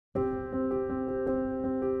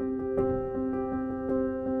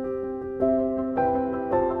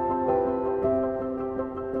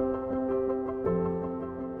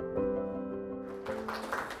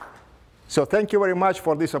So thank you very much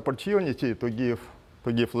for this opportunity to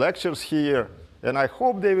give lectures here, and I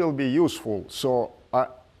hope they will be useful. So I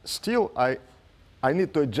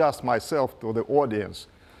need to adjust myself to the audience,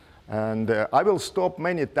 and I will stop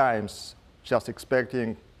many times, just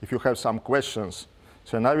expecting if you have some questions.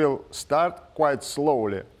 So and I will start quite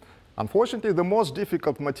slowly. Unfortunately, the most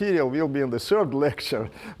difficult material will be in the third lecture,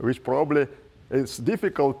 which probably is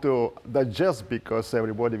difficult to digest because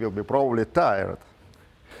everybody will be probably tired.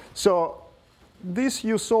 So this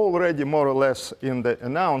you saw already more or less in the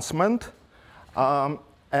announcement.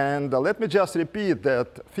 And let me just repeat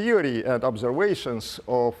that theory and observations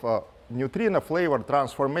of neutrino flavor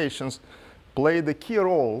transformations played a key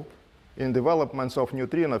role in developments of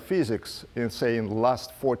neutrino physics in, say, in the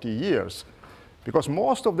last 40 years. Because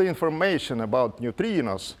most of the information about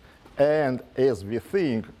neutrinos, and as we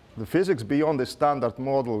think, the physics beyond the standard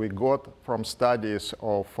model we got from studies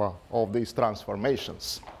of these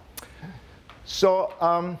transformations. So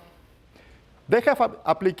they have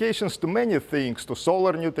applications to many things, to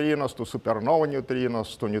solar neutrinos, to supernova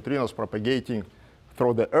neutrinos, to neutrinos propagating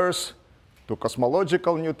through the Earth, to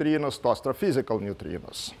cosmological neutrinos, to astrophysical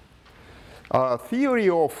neutrinos. Theory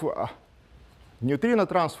of neutrino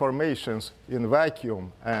transformations in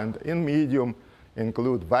vacuum and in medium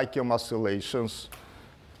include vacuum oscillations,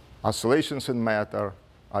 oscillations in matter,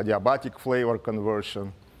 adiabatic flavor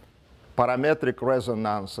conversion, parametric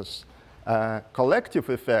resonances, collective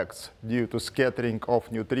effects due to scattering of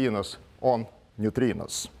neutrinos on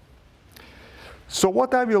neutrinos. So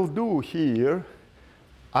what I will do here,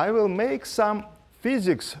 I will make some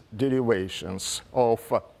physics derivations of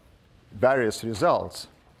various results.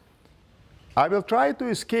 I will try to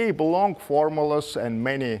escape long formulas and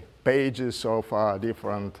many pages of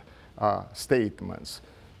different statements.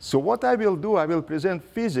 So what I will do, I will present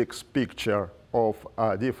physics picture of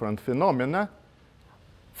different phenomena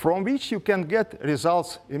from which you can get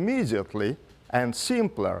results immediately and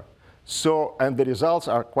simpler. So, and the results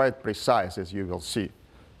are quite precise, as you will see.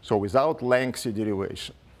 So without lengthy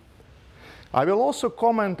derivation. I will also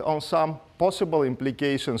comment on some possible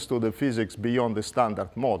implications to the physics beyond the standard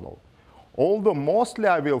model, although mostly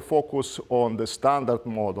I will focus on the standard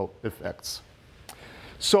model effects.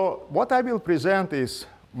 So what I will present is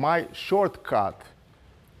my shortcut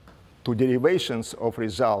to derivations of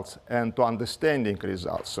results and to understanding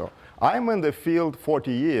results. So I'm in the field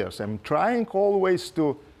 40 years. I'm trying always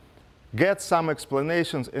to get some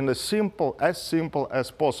explanations in a simple as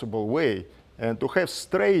possible way, and to have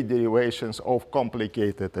straight derivations of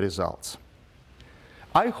complicated results.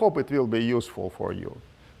 I hope it will be useful for you.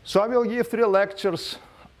 So I will give 3 lectures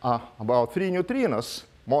about 3 neutrinos,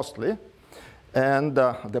 mostly. And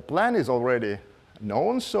the plan is already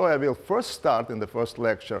known. So I will first start in the first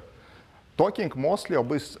lecture talking mostly of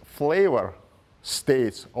these flavor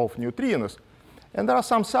states of neutrinos. And there are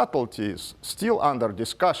some subtleties still under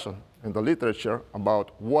discussion in the literature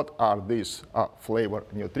about what are these flavor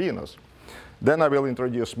neutrinos. Then I will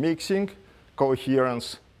introduce mixing,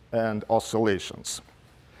 coherence, and oscillations.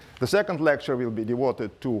 The second lecture will be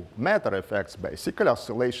devoted to matter effects, basically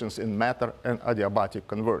oscillations in matter and adiabatic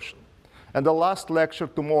conversion. And the last lecture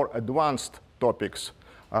to more advanced topics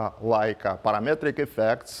like parametric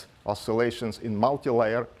effects, oscillations in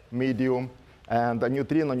multilayer medium, and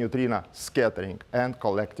neutrino-neutrino scattering and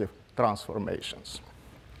collective transformations.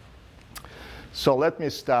 So let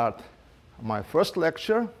me start my first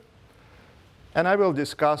lecture. And I will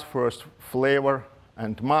discuss first flavor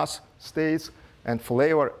and mass states and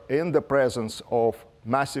flavor in the presence of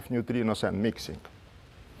massive neutrinos and mixing.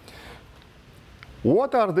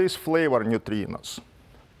 What are these flavor neutrinos?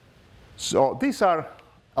 So these are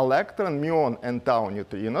electron, muon, and tau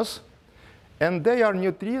neutrinos. And they are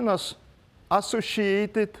neutrinos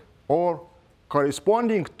associated or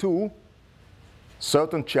corresponding to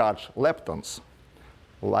certain charge leptons.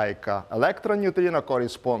 Like electron neutrino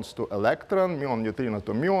corresponds to electron, muon neutrino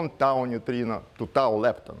to muon, tau neutrino to tau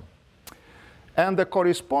lepton. And the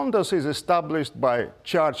correspondence is established by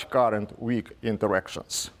charge current weak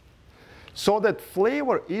interactions. So that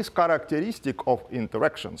flavor is characteristic of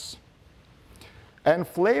interactions. And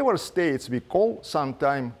flavor states we call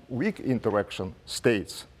sometimes weak interaction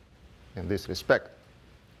states in this respect.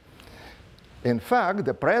 In fact,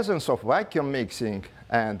 the presence of vacuum mixing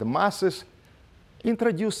and masses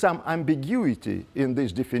introduce some ambiguity in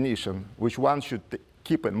this definition, which one should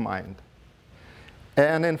keep in mind.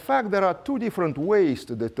 And in fact, there are 2 different ways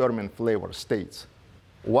to determine flavor states.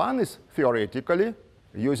 One is theoretically,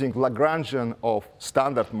 using Lagrangian of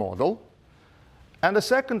standard model, and the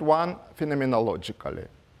second one phenomenologically.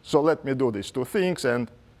 So let me do these 2 things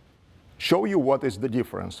and show you what is the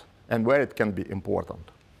difference and where it can be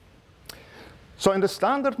important. So in the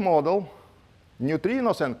standard model,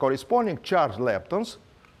 neutrinos and corresponding charged leptons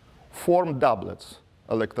form doublets,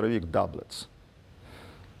 electroweak doublets.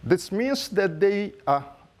 This means that they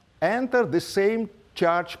enter the same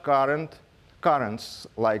charge currents,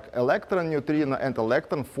 like electron neutrino and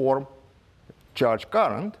electron form charge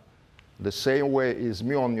current, the same way is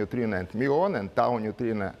muon neutrino and muon, and tau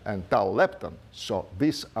neutrino and tau lepton. So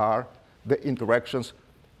these are the interactions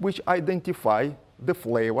which identify the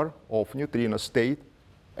flavor of neutrino state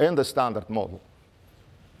in the standard model.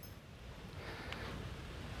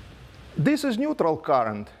 This is neutral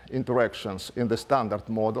current interactions in the standard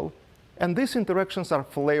model, and these interactions are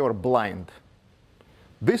flavor blind.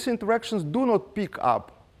 These interactions do not pick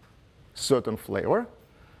up certain flavor,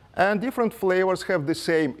 and different flavors have the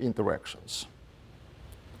same interactions.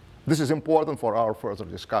 This is important for our further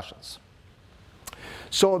discussions.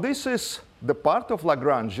 So this is the part of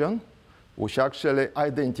Lagrangian which actually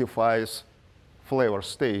identifies flavor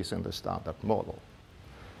states in the standard model.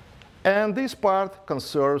 And this part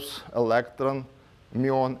conserves electron,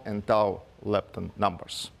 muon, and tau lepton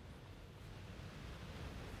numbers.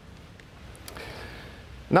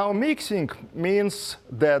 Now, mixing means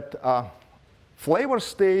that flavor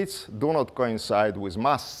states do not coincide with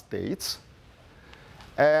mass states,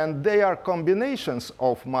 and they are combinations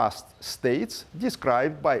of mass states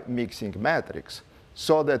described by mixing matrix,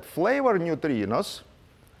 so that flavor neutrinos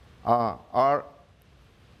are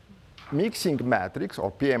mixing matrix,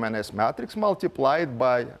 or PMNS matrix, multiplied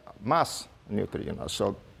by mass neutrinos.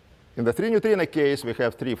 So in the 3 neutrino case, we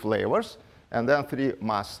have 3 flavors, and then 3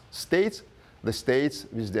 mass states, the states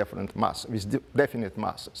with definite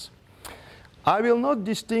masses. I will not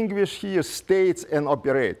distinguish here states and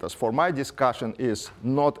operators, for my discussion is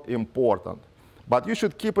not important. But you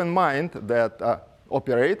should keep in mind that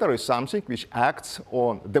operator is something which acts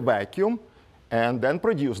on the vacuum and then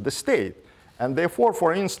produces the state. And therefore,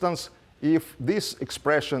 for instance, if this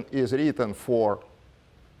expression is written for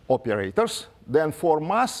operators, then for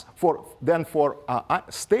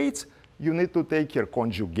states, you need to take your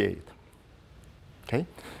conjugate. Okay?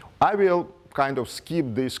 I will kind of skip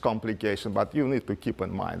this complication, but you need to keep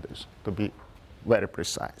in mind this to be very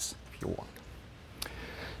precise if you want.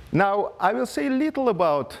 Now, I will say little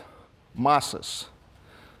about masses.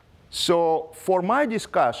 So for my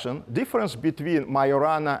discussion, difference between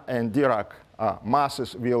Majorana and Dirac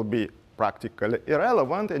masses will be practically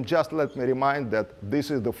irrelevant. And just let me remind that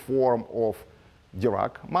this is the form of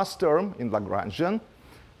Dirac mass term in Lagrangian,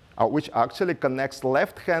 which actually connects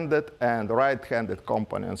left-handed and right-handed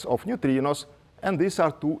components of neutrinos. And these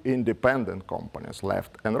are 2 independent components,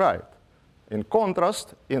 left and right. In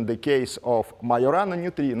contrast, in the case of Majorana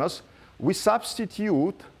neutrinos, we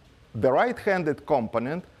substitute the right-handed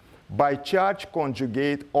component by charge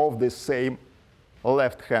conjugate of the same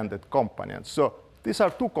left-handed component. So these are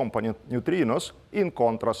 2-component neutrinos in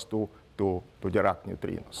contrast to Dirac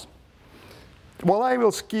neutrinos. Well, I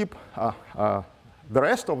will skip the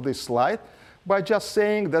rest of this slide by just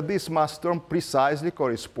saying that this mass term precisely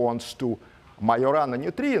corresponds to Majorana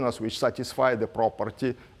neutrinos, which satisfy the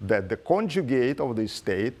property that the conjugate of this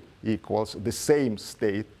state equals the same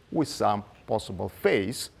state with some possible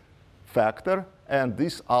phase factor, and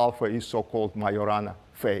this alpha is so-called Majorana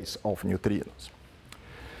phase of neutrinos.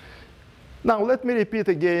 Now, let me repeat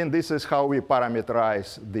again, this is how we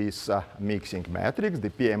parameterize this mixing matrix, the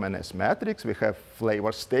PMNS matrix. We have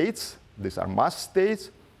flavor states, these are mass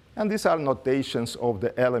states, and these are notations of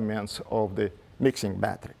the elements of the mixing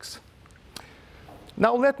matrix.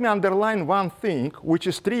 Now, let me underline one thing, which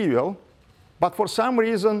is trivial, but for some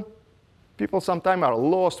reason, people sometimes are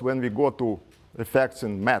lost when we go to effects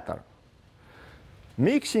in matter.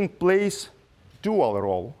 Mixing plays dual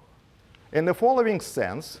role in the following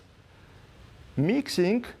sense.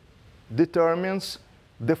 Mixing determines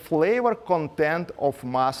the flavor content of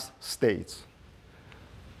mass states.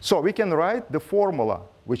 So we can write the formula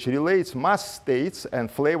which relates mass states and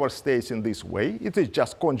flavor states in this way. It is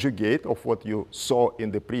just conjugate of what you saw in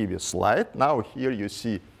the previous slide. Now here you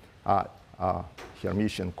see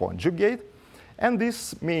Hermitian conjugate. And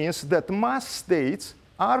this means that mass states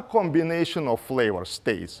are combination of flavor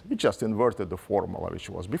states. We just inverted the formula which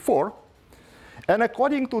was before. And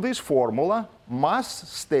according to this formula, mass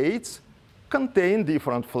states contain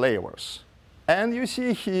different flavors. And you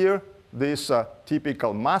see here this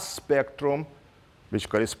typical mass spectrum, which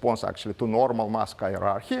corresponds actually to normal mass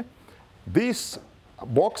hierarchy. These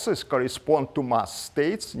boxes correspond to mass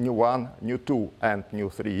states, nu1, nu2, and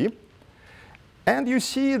nu3. And you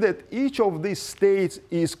see that each of these states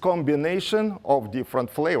is combination of different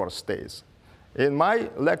flavor states. In my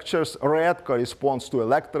lectures, red corresponds to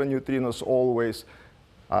electron neutrinos always.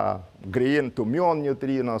 green to muon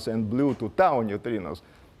neutrinos and blue to tau neutrinos.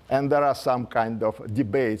 And there are some kind of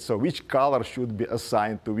debates, so which color should be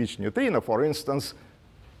assigned to which neutrino. For instance,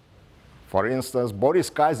 Boris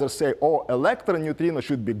Kaiser say, oh, electron neutrino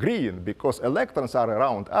should be green because electrons are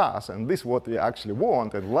around us, and this is what we actually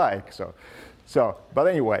want and like. But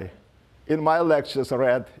anyway, in my lectures,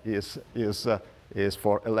 red is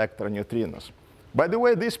for electron neutrinos. By the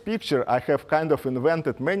way, this picture I have kind of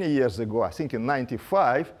invented many years ago, I think in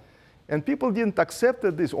 '95, and people didn't accept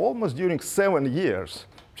this almost during 7 years.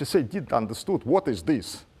 Just say, didn't understood, what is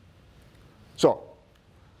this? So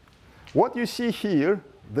what you see here,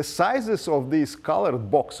 the sizes of these colored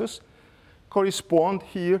boxes correspond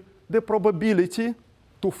here the probability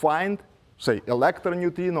to find, say, electron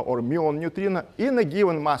neutrino or muon neutrino in a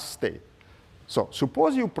given mass state. So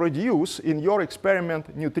suppose you produce in your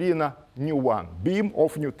experiment neutrino nu1, beam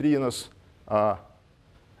of neutrinos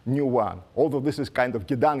nu1. Although this is kind of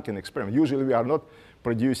Gedanken experiment. Usually we are not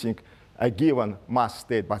producing a given mass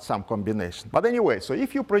state by some combination. But anyway, so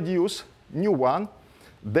if you produce nu1,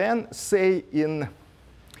 then say in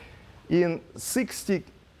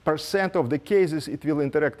 60% of the cases it will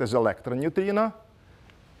interact as electron neutrino,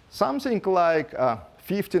 something like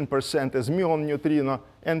 15% as muon neutrino,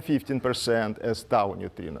 and 15% as tau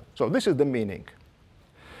neutrino. So this is the meaning.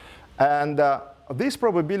 And these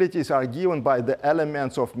probabilities are given by the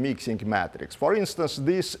elements of mixing matrix. For instance,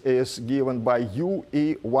 this is given by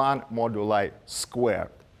UE1 moduli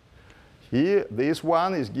squared. Here, this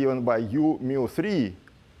one is given by U mu3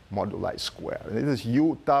 moduli squared. And this is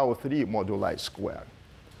U tau 3 moduli squared.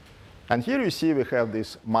 And here you see we have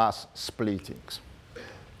these mass splittings.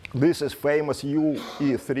 This is famous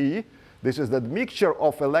UE3. This is the mixture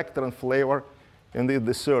of electron flavor in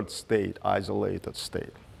the third state, isolated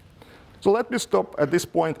state. So let me stop at this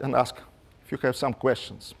point and ask if you have some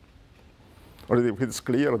questions. Or if it's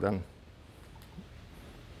clear, then.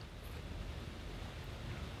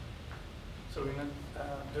 So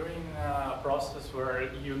during a process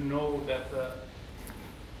where you know that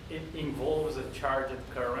it involves a charged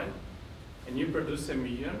current, and you produce a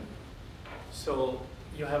muon, so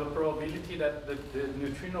you have a probability that the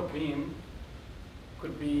neutrino beam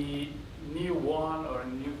could be nu1 or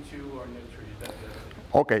nu2 or nu3.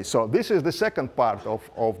 OK, so this is the second part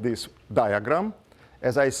of this diagram.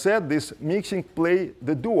 As I said, this mixing plays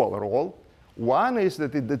the dual role. One is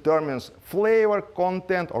that it determines flavor,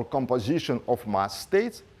 content, or composition of mass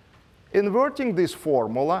states. Inverting this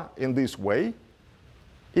formula in this way,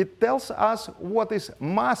 it tells us what is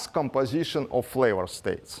mass composition of flavor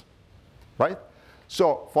states, right?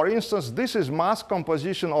 So for instance, this is mass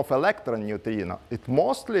composition of electron neutrino. It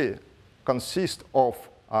mostly consists of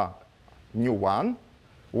nu1,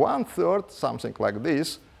 1/3, something like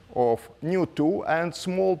this, of nu2, and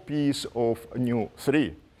small piece of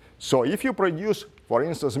nu3. So if you produce, for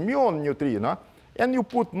instance, muon neutrino, and you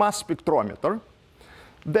put mass spectrometer,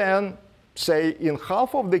 then say in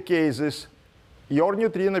half of the cases, your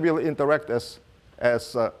neutrino will interact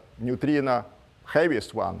as neutrino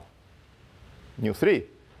heaviest one, nu3.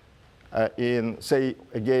 In, say,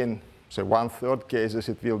 again, say 1/3 cases,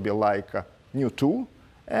 it will be like nu2.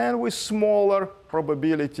 And with smaller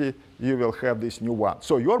probability, you will have this nu1.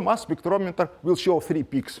 So your mass spectrometer will show 3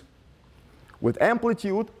 peaks with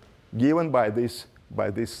amplitude given by these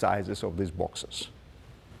sizes of these boxes.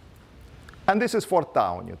 And this is for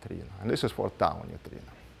tau neutrino. And this is for tau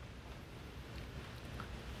neutrino.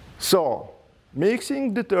 So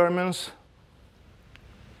mixing determines,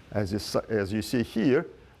 as you see here,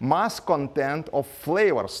 mass content of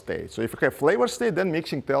flavor state. So if you have flavor state, then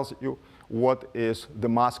mixing tells you what is the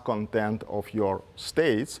mass content of your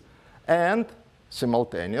states. And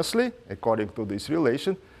simultaneously, according to this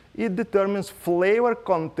relation, it determines flavor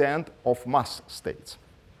content of mass states.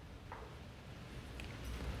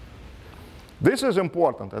 This is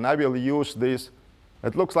important, and I will use this.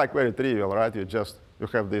 It looks like very trivial, right? You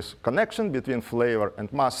have this connection between flavor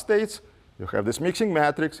and mass states. You have this mixing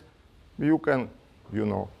matrix. You can,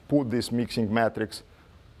 put this mixing matrix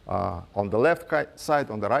on the left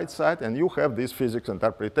side, on the right side, and you have this physics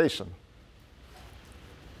interpretation.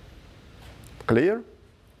 Clear?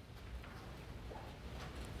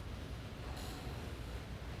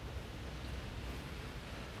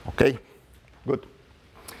 OK, good.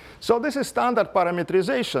 So this is standard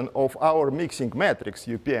parametrization of our mixing matrix,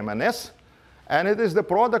 UPMNS. And it is the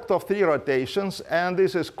product of 3 rotations. And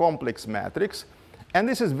this is complex matrix. And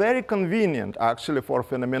this is very convenient, actually, for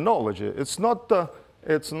phenomenology. It's not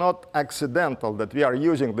accidental that we are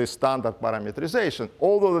using this standard parametrization,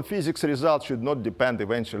 although the physics results should not depend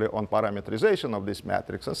eventually on parametrization of this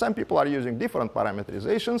matrix. And some people are using different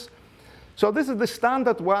parametrizations. So this is the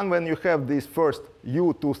standard one when you have this first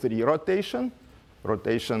U23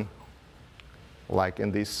 rotation like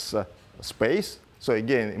in this space. So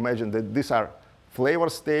again, imagine that these are flavor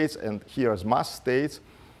states, and here is mass states.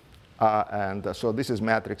 So this is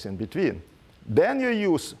matrix in between. Then you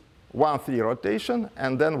use 1,3 rotation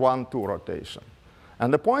and then 1,2 rotation.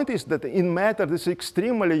 And the point is that in matter, this is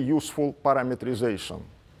extremely useful parametrization.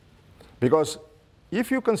 Because if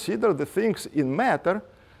you consider the things in matter,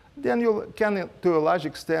 then you can, to a large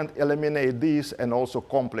extent, eliminate this and also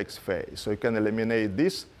complex phase. So you can eliminate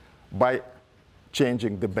this by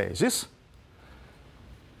changing the basis.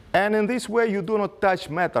 And in this way, you do not touch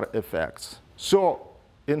matter effects. So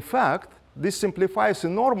in fact, this simplifies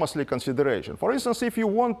enormously consideration. For instance, if you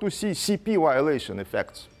want to see CP violation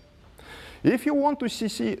effects, if you want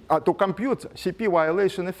to compute CP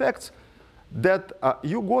violation effects, that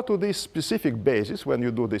you go to this specific basis when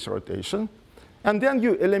you do this rotation, and then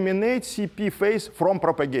you eliminate CP phase from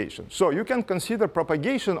propagation. So you can consider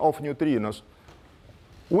propagation of neutrinos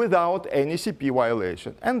without any CP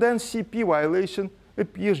violation. And then CP violation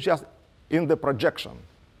appears just in the projection.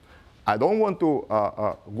 I don't want to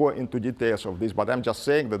go into details of this, but I'm just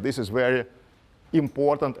saying that this is very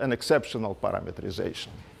important and exceptional parametrization.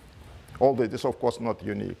 Although it is, of course, not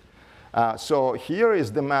unique. So here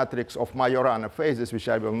is the matrix of Majorana phases, which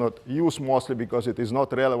I will not use mostly because it is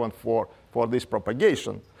not relevant for this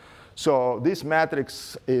propagation. So this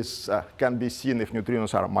matrix can be seen if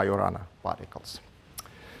neutrinos are Majorana particles.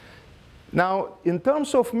 Now, in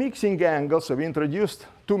terms of mixing angles, so we introduced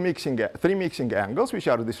three mixing angles, which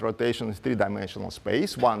are this rotation in three-dimensional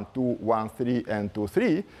space, 1, 2, 1, 3, and 2,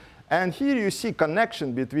 3. And here you see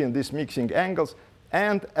connection between these mixing angles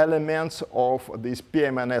and elements of this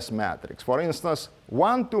PMNS matrix. For instance,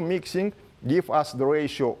 1, 2 mixing give us the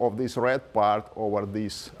ratio of this red part over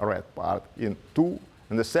this red part in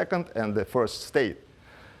the second and the first state.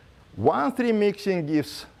 1, 3 mixing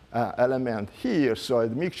gives element here, so a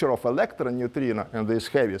mixture of electron neutrino in this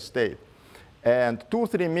heavy state. And 2,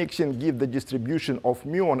 3 mixing give the distribution of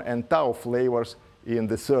muon and tau flavors in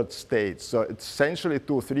the third state. So it's essentially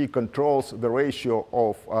 2, 3 controls the ratio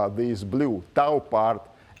of this blue tau part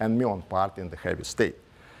and muon part in the heavy state.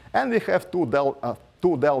 And we have two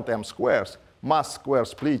delta m squares, mass square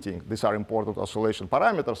splitting. These are important oscillation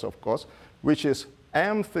parameters, of course, which is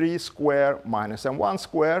m3 square minus m1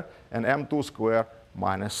 square and m2 square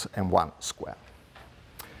minus m1 square.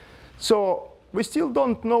 So we still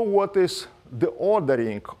don't know what is the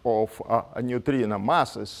ordering of neutrino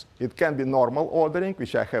masses. It can be normal ordering,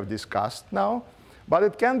 which I have discussed now, but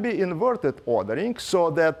it can be inverted ordering so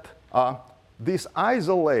that this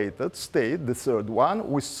isolated state, the third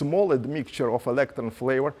one, with small admixture of electron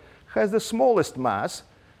flavor, has the smallest mass,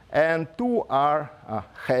 and 2 are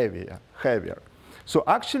heavier. So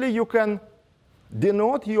actually, you can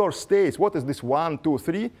denote your states, what is this 1, 2,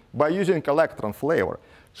 3, by using electron flavor.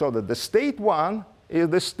 So that the state 1 is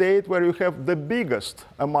the state where you have the biggest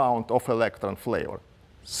amount of electron flavor.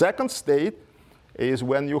 Second state is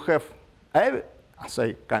when you have a,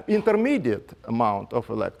 say, kind of intermediate amount of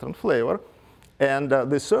electron flavor. And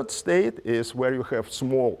the third state is where you have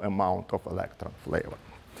small amount of electron flavor.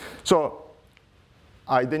 So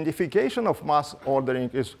identification of mass ordering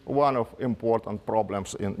is one of important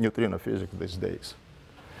problems in neutrino physics these days.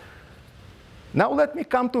 Now let me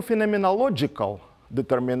come to phenomenological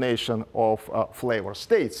determination of flavor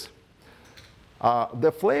states.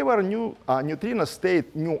 The flavor neutrino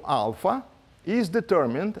state mu alpha is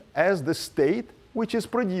determined as the state which is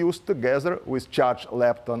produced together with charge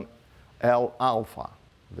lepton L alpha,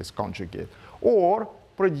 this conjugate, or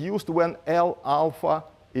produced when L alpha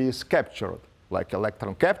is captured. Like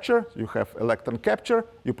electron capture, you have electron capture,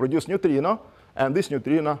 you produce neutrino, and this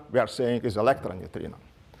neutrino, we are saying, is electron neutrino.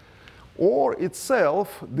 Or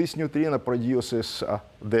itself, this neutrino produces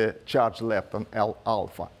the charge lepton L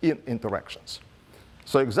alpha in interactions.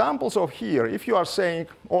 So examples of here, if you are saying,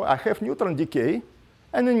 oh, I have neutron decay,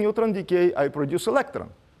 and in neutron decay, I produce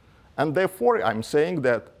electron. And therefore, I'm saying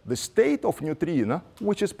that the state of neutrino,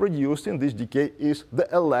 which is produced in this decay, is the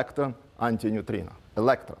electron antineutrino,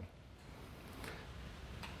 electron.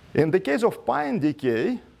 In the case of pion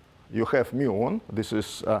decay, you have muon. This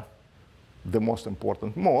is the most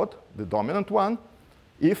important mode, the dominant one.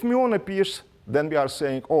 If muon appears, then we are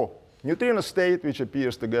saying, oh, neutrino state which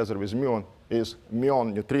appears together with muon is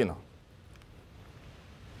muon neutrino.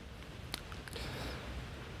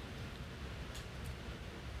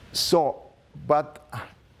 So, but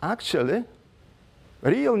actually,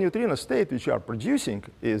 real neutrino state which you are producing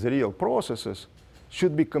is real processes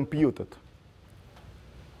should be computed.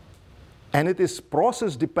 And it is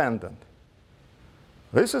process dependent.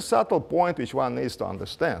 This is a subtle point which one needs to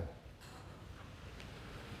understand.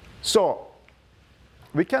 So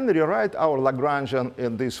we can rewrite our Lagrangian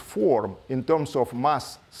in this form in terms of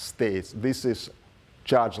mass states. This is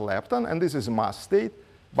charge lepton, and this is mass state.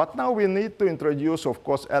 But now we need to introduce, of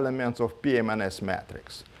course, elements of PM&S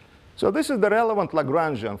matrix. So this is the relevant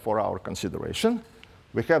Lagrangian for our consideration.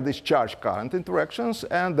 We have these charge-current interactions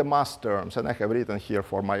and the mass terms. And I have written here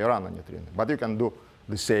for Majorana neutrino. But you can do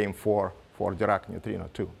the same for Dirac neutrino,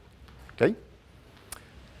 too. Okay?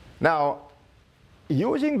 Now,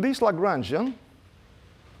 using this Lagrangian,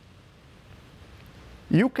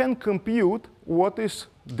 you can compute what is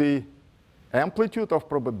the amplitude of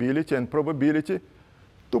probability and probability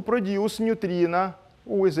to produce neutrino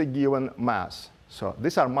with a given mass. So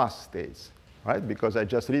these are mass states, right? Because I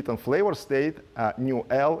just written flavor state, nu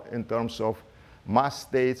L, in terms of mass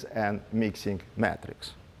states and mixing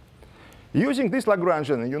matrix. Using this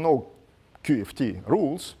Lagrangian, you know QFT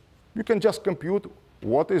rules, you can just compute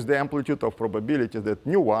what is the amplitude of probability that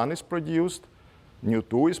nu1 is produced,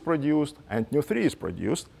 nu2 is produced, and nu3 is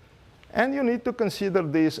produced. And you need to consider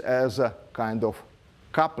this as a kind of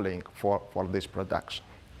coupling for this production.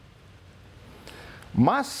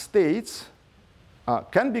 Mass states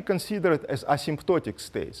can be considered as asymptotic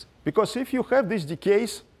states. Because if you have these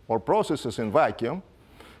decays or processes in vacuum,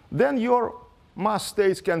 then your mass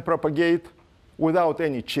states can propagate without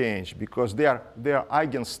any change, because they are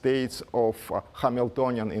eigenstates of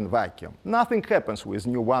Hamiltonian in vacuum. Nothing happens with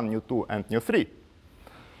nu1, nu2, and nu3.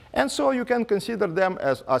 And so you can consider them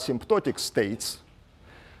as asymptotic states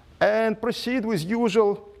and proceed with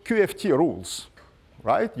usual QFT rules,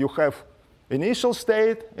 right? You have initial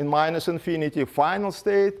state in minus infinity, final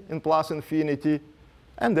state in plus infinity,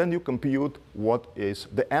 and then you compute what is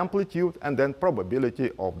the amplitude and then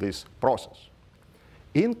probability of this process,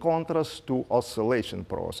 in contrast to oscillation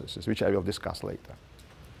processes, which I will discuss later.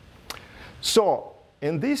 So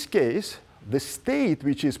in this case, the state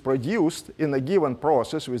which is produced in a given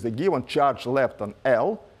process with a given charge lepton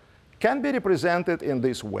L can be represented in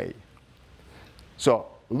this way. So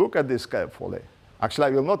look at this carefully. Actually, I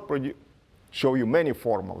will not show you many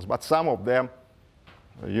formulas, but some of them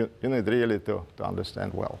you need really to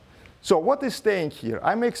understand well. So what is staying here?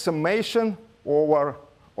 I make summation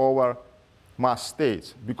over mass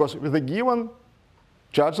states, because with a given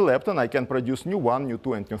charge lepton, I can produce nu1,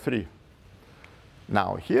 nu2, and nu3.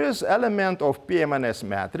 Now, here is element of PM&S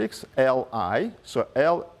matrix, Li. So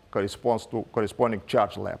L corresponds to corresponding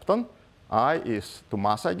charge lepton. I is to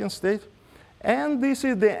mass eigenstate. And this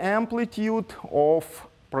is the amplitude of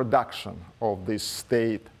production of this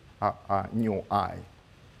state nu I.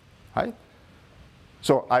 Right?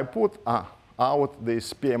 So I put out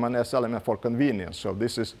this PM&S element for convenience. So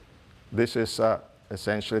this is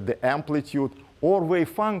essentially the amplitude or wave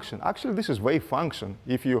function. Actually, this is wave function.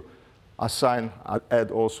 If you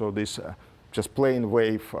add also this just plain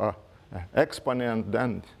wave exponent,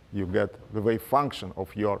 then you get the wave function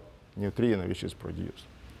of your neutrino which is produced.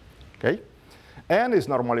 Okay? N is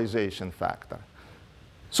normalization factor.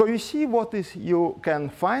 So you see what you can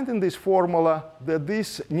find in this formula, that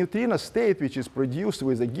this neutrino state which is produced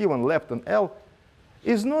with a given lepton L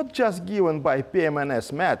is not just given by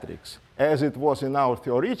PM&S matrix, as it was in our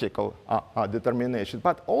theoretical determination,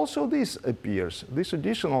 but also this appears, this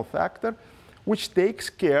additional factor, which takes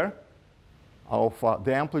care of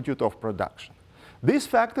the amplitude of production. This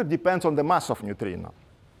factor depends on the mass of neutrino.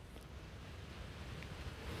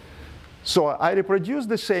 So I reproduce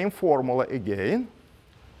the same formula again.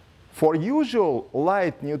 For usual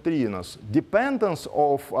light neutrinos, dependence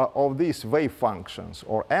of these wave functions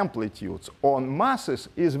or amplitudes on masses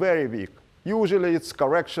is very weak. Usually it's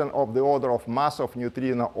correction of the order of mass of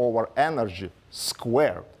neutrino over energy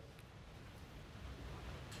squared.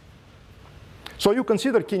 So you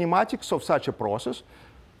consider kinematics of such a process,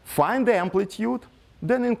 find the amplitude,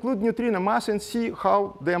 then include neutrino mass and see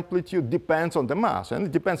how the amplitude depends on the mass. And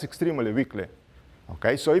it depends extremely weakly.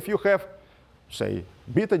 Okay, so if you have, say,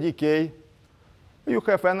 beta decay, you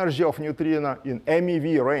have energy of neutrino in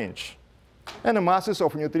MeV range. And the masses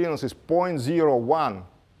of neutrinos is 0.01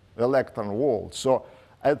 electron volt. So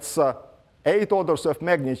it's 8 orders of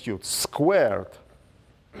magnitude squared.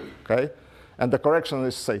 Okay? And the correction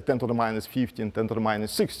is, say, 10 to the minus 15, 10 to the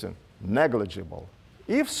minus 16, negligible.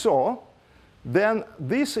 If so, then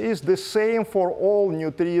this is the same for all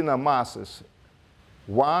neutrino masses,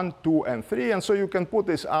 1, 2, and 3. And so you can put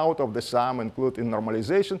this out of the sum, include in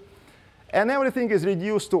normalization. And everything is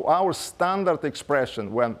reduced to our standard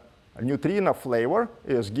expression when a neutrino flavor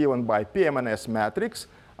is given by PM&S matrix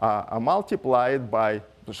multiplied by,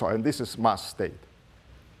 and this is mass state.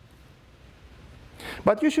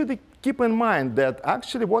 But you should keep in mind that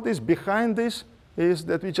actually what is behind this is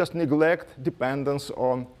that we just neglect dependence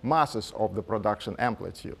on masses of the production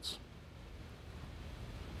amplitudes.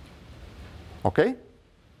 OK?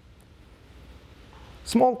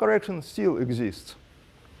 Small correction still exists,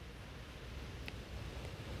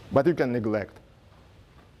 but you can neglect.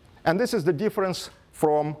 And this is the difference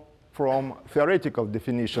from theoretical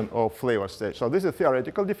definition of flavor state. So this is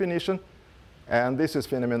theoretical definition, and this is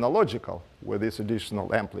phenomenological with this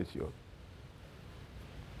additional amplitude.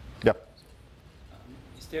 Yep.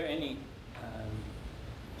 Is there any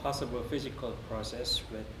possible physical process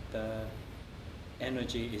where the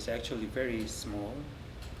energy is actually very small,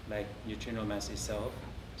 like neutrino mass itself,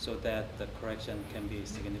 so that the correction can be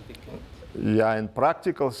significant? Yeah, in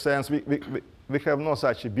practical sense, we have no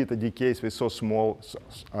such beta decays with so small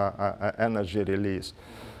energy release.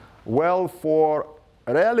 Well, for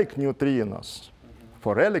relic neutrinos,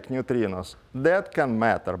 that can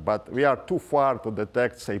matter, but we are too far to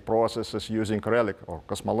detect, say, processes using relic or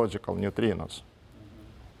cosmological neutrinos.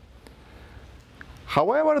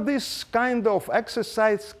 However, this kind of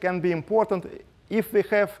exercise can be important if we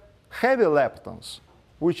have heavy leptons,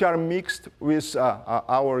 which are mixed with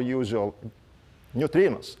our usual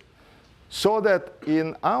neutrinos. So that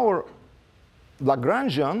in our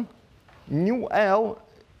Lagrangian, nu L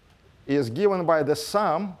is given by the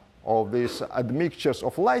sum of these admixtures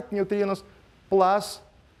of light neutrinos plus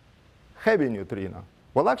heavy neutrino.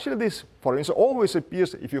 Well, actually, this, for instance, always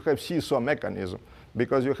appears if you have seesaw mechanism,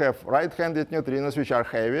 because you have right-handed neutrinos which are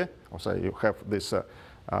heavy, or say you have this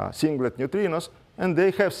singlet neutrinos, and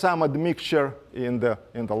they have some admixture in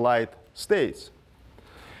the light states.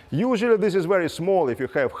 Usually, this is very small if you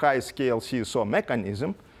have high-scale seesaw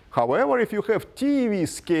mechanism. However, if you have TV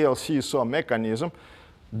scale seesaw mechanism,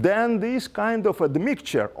 then this kind of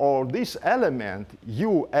admixture or this element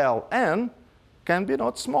ULN can be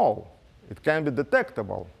not small. It can be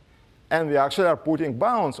detectable. And we actually are putting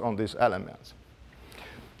bounds on these elements.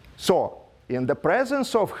 So in the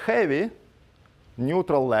presence of heavy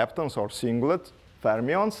neutral leptons or singlet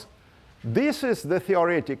fermions, this is the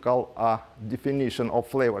theoretical definition of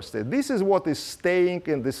flavor state. This is what is staying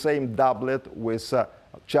in the same doublet with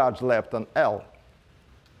charged lepton L.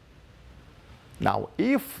 Now,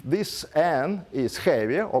 if this N is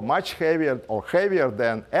heavier or much heavier or heavier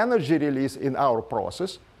than energy release in our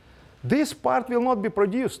process, this part will not be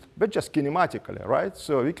produced, but just kinematically, right?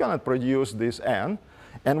 So we cannot produce this N.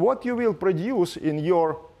 And what you will produce in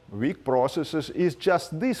your weak processes is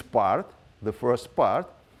just this part, the first part.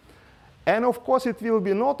 And of course, it will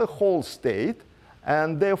be not a whole state.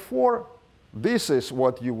 And therefore, this is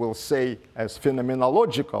what you will say as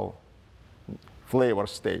phenomenological flavor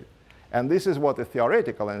state. And this is what is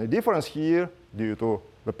theoretical. And the difference here due to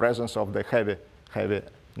the presence of the heavy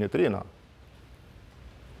neutrino.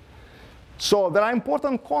 So there are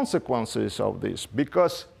important consequences of this,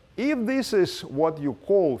 because if this is what you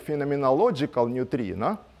call phenomenological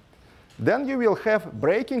neutrino, then you will have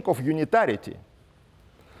breaking of unitarity.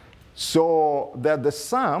 So that the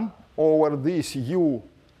sum over this ULI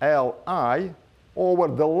over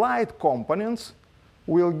the light components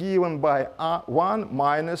will be given by 1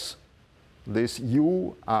 minus this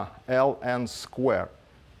ULN square.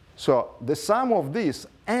 So the sum of this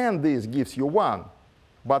and this gives you 1,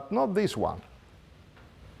 but not this one.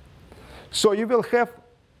 So you will have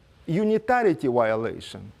unitarity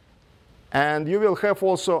violation. And you will have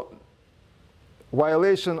also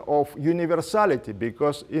violation of universality,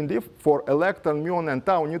 because indeed for electron, muon, and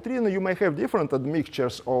tau neutrino, you may have different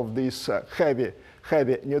admixtures of this heavy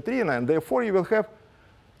neutrino, and therefore you will have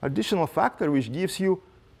additional factor which gives you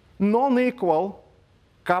non-equal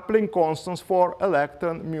coupling constants for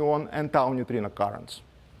electron, muon, and tau neutrino currents.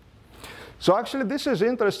 So actually, this is an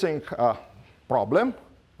interesting problem.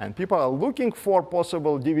 And people are looking for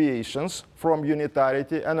possible deviations from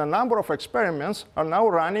unitarity. And a number of experiments are now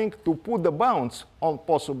running to put the bounds on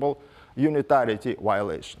possible unitarity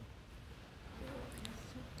violation.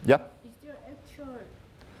 Yeah? Is there actual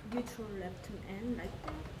neutral lepton N like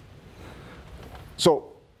that?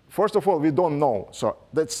 So first of all, we don't know. So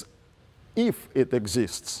that's if it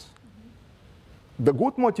exists. The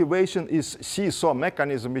good motivation is seesaw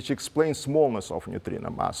mechanism, which explains smallness of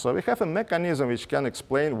neutrino mass. So we have a mechanism which can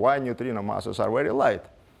explain why neutrino masses are very light.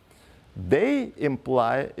 They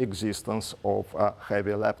imply existence of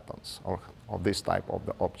heavy leptons, or of this type of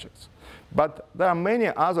the objects. But there are many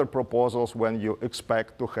other proposals when you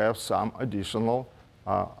expect to have some additional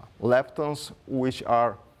leptons, which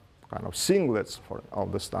are kind of singlets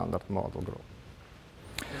of the standard model group.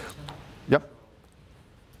 Yep.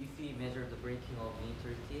 If we measure the breaking of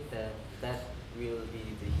neutrality, that will be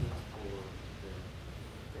the hint for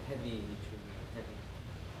the heavy neutrino, heavy.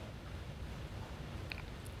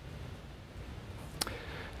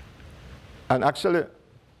 And actually,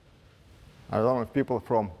 I don't know if people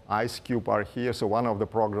from IceCube are here. So one of the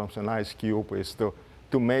programs in IceCube is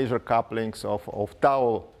to measure couplings of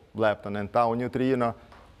tau lepton and tau neutrino.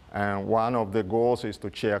 And one of the goals is to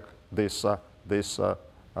check this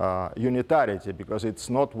unitarity, because it's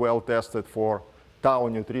not well tested for tau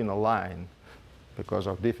neutrino line because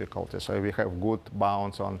of difficulty. So we have good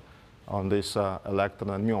bounds on these electron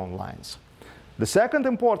and muon lines. The second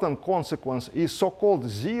important consequence is so-called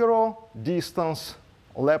zero distance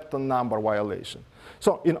lepton number violation.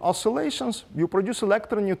 So in oscillations, you produce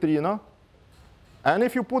electron neutrino, and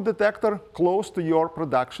if you put detector close to your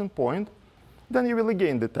production point, then you will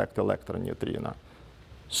again detect electron neutrino.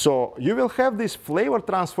 So you will have this flavor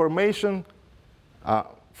transformation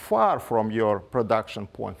far from your production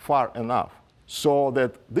point, far enough, so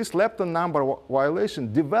that this lepton number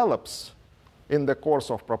violation develops in the course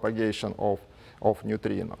of propagation of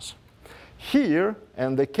neutrinos. Here,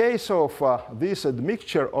 in the case of this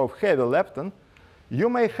admixture of heavy lepton, you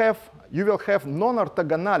will have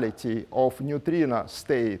non-orthogonality of neutrino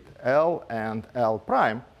state L and L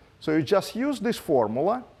prime. So you just use this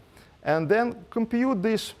formula and then compute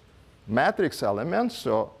these matrix elements.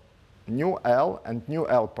 So nu L and nu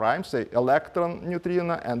L prime, say electron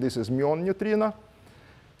neutrino, and this is muon neutrino.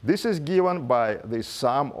 This is given by the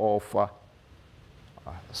sum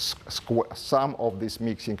of these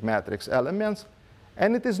mixing matrix elements,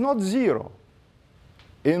 and it is not zero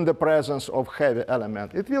in the presence of heavy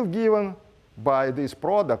element. It will be given by this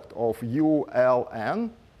product of U, L,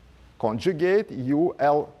 N, conjugate U,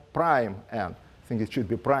 L prime, N. I think it should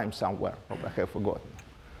be prime somewhere, but I have forgotten.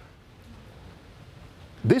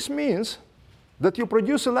 This means that you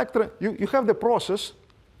produce electron, you have the process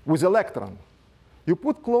with electron. You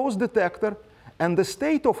put closed detector, and the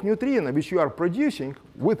state of neutrino which you are producing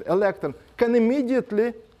with electron can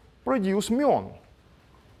immediately produce muon.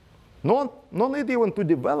 No need even to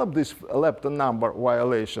develop this lepton number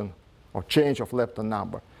violation or change of lepton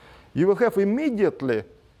number. You will have immediately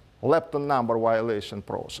lepton number violation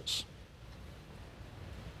process.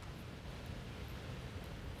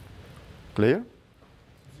 Clear?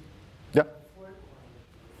 Yeah.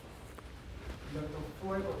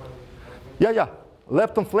 Yeah.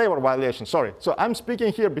 Lepton flavor violation, sorry. So I'm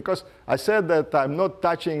speaking here because I said that I'm not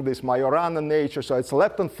touching this Majorana nature, so it's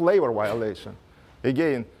lepton flavor violation.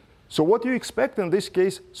 Again, so what you expect in this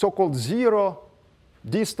case, so-called zero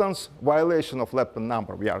distance violation of lepton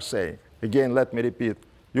number, we are saying. Again, let me repeat.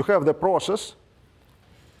 You have the process,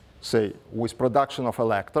 say, with production of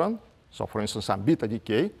electron, so for instance, some beta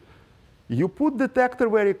decay. You put detector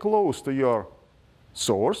very close to your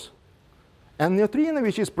source, and neutrino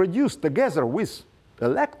which is produced together with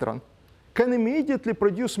electron can immediately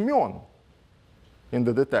produce muon in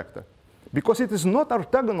the detector, because it is not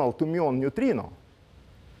orthogonal to muon neutrino,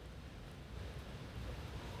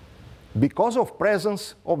 because of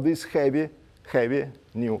presence of these heavy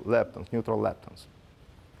new leptons, neutral leptons.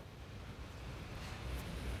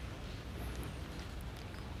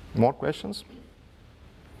 More questions?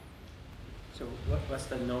 So what's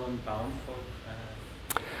the known bound for?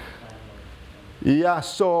 Yeah,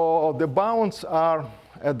 so the bounds are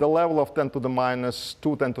at the level of 10 to the minus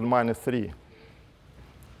 2, 10 to the minus 3.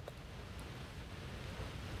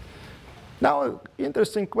 Now,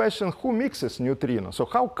 interesting question, who mixes neutrinos? So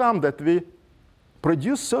how come that we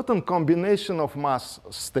produce certain combination of mass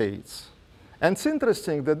states? And it's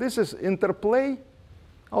interesting that this is interplay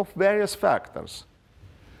of various factors.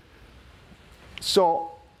 So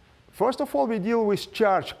first of all, we deal with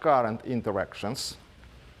charge current interactions.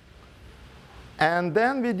 And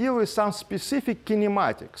then we deal with some specific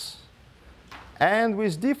kinematics and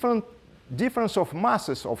with difference of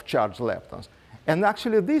masses of charged leptons. And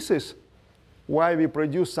actually, this is why we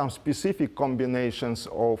produce some specific combinations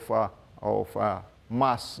of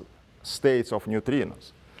mass states of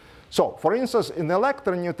neutrinos. So for instance, in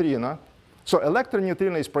electron neutrino, so electron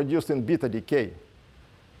neutrino is produced in beta decay.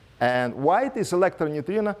 And why it is electron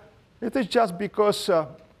neutrino? It is just because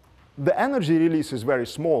the energy release is very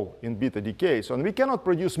small in beta decay, so we cannot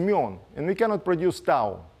produce muon, and we cannot produce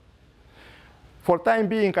tau. For time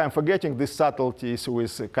being, I'm forgetting these subtleties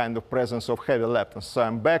with a kind of presence of heavy leptons. So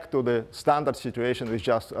I'm back to the standard situation with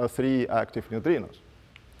just 3 active neutrinos.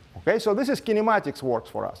 Okay, so this is kinematics works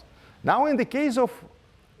for us. Now in the case of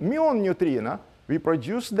muon neutrino, we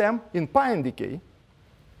produce them in pion decay.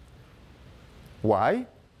 Why?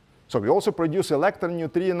 So we also produce electron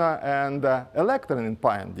neutrino and electron in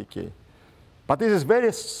pion decay. But this is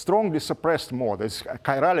very strongly suppressed mode. It's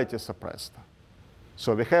chirality suppressed.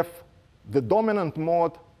 So we have the dominant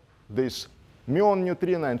mode this muon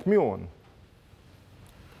neutrino and muon.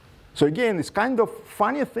 So again, it's kind of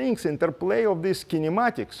funny things, interplay of these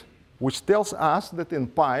kinematics, which tells us that in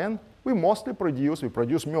pion, we mostly produce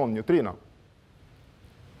muon neutrino.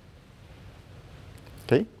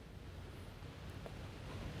 Okay?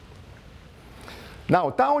 Now,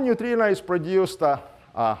 tau neutrino is produced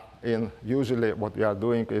in usually what we are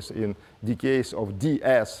doing is in decays of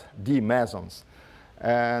ds, d mesons.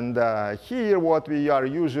 And here what we are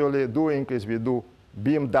usually doing is we do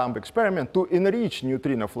beam dump experiment to enrich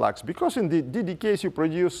neutrino flux, because in the d decays you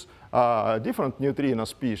produce different neutrino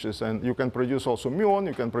species, and you can produce also muon,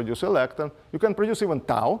 you can produce electron, you can produce even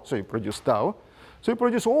tau, so you produce tau. So you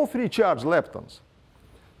produce all three charged leptons.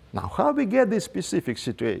 Now, how we get this specific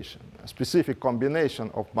situation, a specific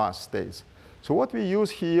combination of mass states? So what we use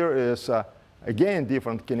here is, again,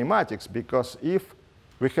 different kinematics, because if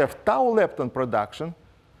we have tau lepton production,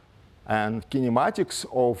 and kinematics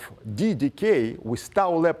of d decay with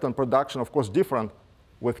tau lepton production, of course, different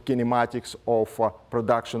with kinematics of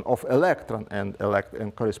production of electron and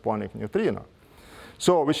corresponding neutrino.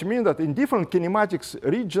 So which means that in different kinematics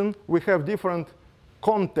region, we have different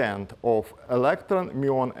content of electron,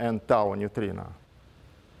 muon, and tau neutrino.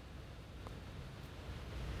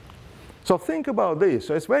 So think about this.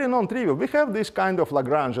 So it's very non-trivial. We have this kind of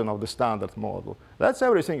Lagrangian of the standard model. That's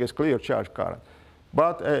everything is clear charge current.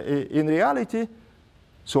 But in reality,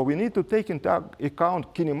 so we need to take into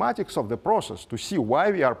account kinematics of the process to see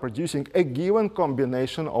why we are producing a given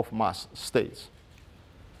combination of mass states.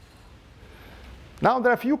 Now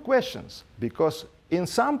there are a few questions, because in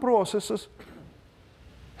some processes,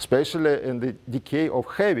 especially in the decay of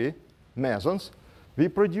heavy mesons, we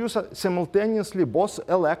produce simultaneously both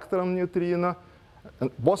electron neutrino,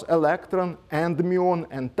 both electron and muon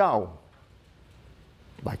and tau,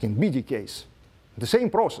 like in B decays, the same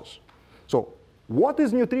process. So what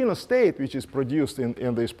is neutrino state which is produced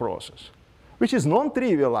in this process? Which is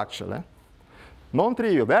non-trivial, actually.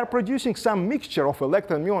 Non-trivial. They are producing some mixture of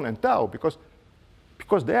electron, muon, and tau because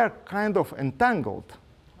they are kind of entangled,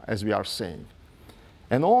 as we are saying.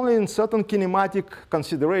 And only in certain kinematic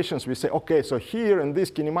considerations we say, OK, so here in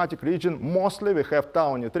this kinematic region, mostly we have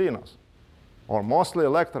tau neutrinos, or mostly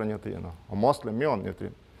electron neutrino, or mostly muon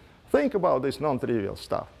neutrino. Think about this non-trivial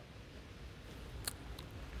stuff.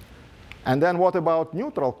 And then what about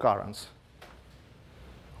neutral currents?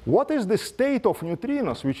 What is the state of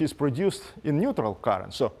neutrinos which is produced in neutral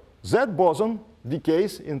currents? So Z boson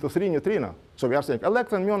decays into 3 neutrinos. So we are saying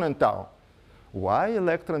electron, muon, and tau. Why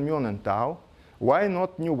electron, muon, and tau? Why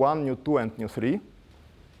not nu1, nu2, and nu3?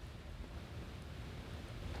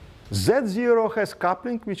 Z0 has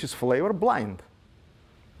coupling which is flavor blind.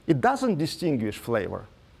 It doesn't distinguish flavor.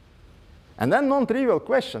 And then non-trivial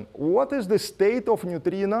question, what is the state of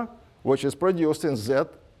neutrino which is produced in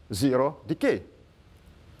Z0 decay?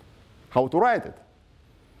 How to write it?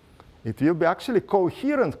 It will be actually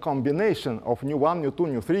coherent combination of nu1, nu2,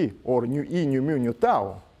 nu3, or nu e, nu mu, nu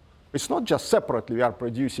tau. It's not just separately we are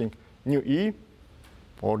producing nu e,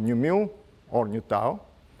 or nu mu, or nu tau.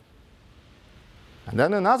 And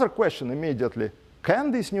then another question immediately,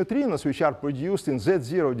 can these neutrinos which are produced in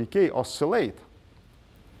Z0 decay oscillate?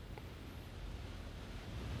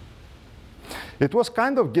 It was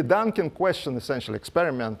kind of Gedanken question, essentially,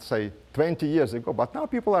 experiment, say, 20 years ago. But now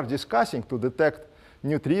people are discussing to detect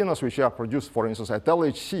neutrinos which are produced, for instance, at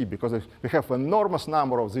LHC, because we have an enormous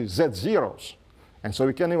number of these Z0s. And so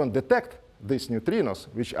we can even detect these neutrinos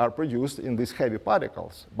which are produced in these heavy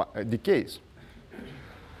particles, decays.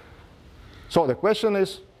 So the question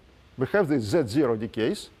is, we have these Z0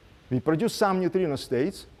 decays. We produce some neutrino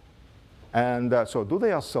states. And so do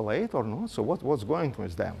they oscillate or not? So what's going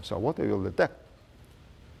with them? So what we will detect?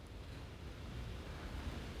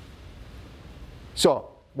 So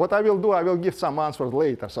what I will do, I will give some answers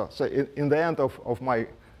later. So in the end of my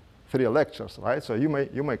 3 lectures, right? So you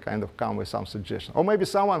may kind of come with some suggestion. Or maybe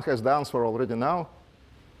someone has the answer already now.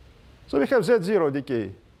 So we have Z0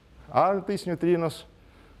 decay. Are these neutrinos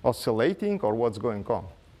oscillating, or what's going on?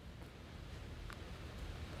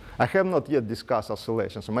 I have not yet discussed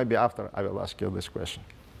oscillations, so maybe after I will ask you this question.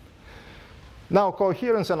 Now,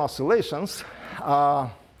 coherence and oscillations.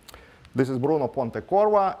 This is Bruno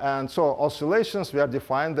Pontecorva. And so oscillations, we are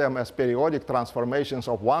defining them as periodic transformations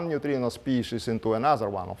of one neutrino species into another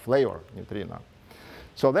one, of flavor neutrino.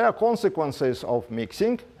 So there are consequences of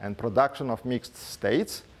mixing and production of mixed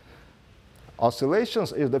states.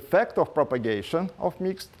 Oscillations is the effect of propagation of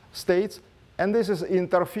mixed states, and this is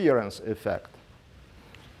interference effect.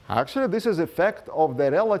 Actually, this is effect of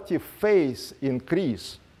the relative phase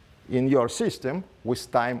increase in your system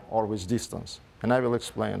with time or with distance. And I will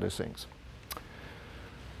explain these things.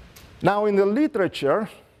 Now, in the literature,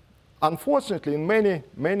 unfortunately, in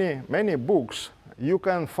many books, you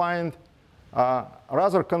can find a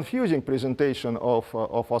rather confusing presentation of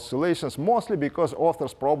oscillations, mostly because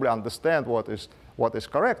authors probably understand what is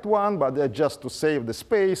correct one, but they're just to save the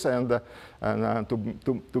space and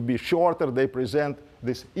to be shorter, they present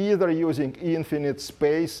this either using infinite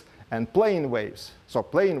space and plane waves. So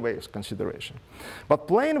plane waves consideration. But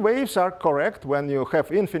plane waves are correct when you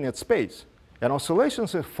have infinite space. And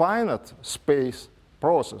oscillations is finite space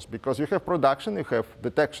process, because you have production, you have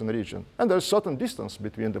detection region. And there's certain distance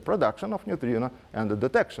between the production of neutrino and the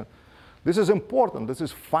detection. This is important. This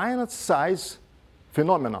is finite size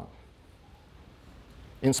phenomenon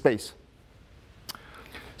in space.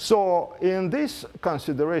 So in this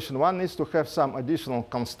consideration, one needs to have some additional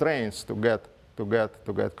constraints to get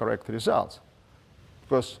correct results,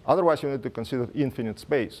 because otherwise you need to consider infinite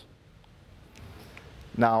space.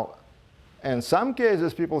 Now, in some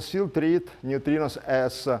cases, people still treat neutrinos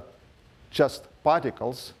as just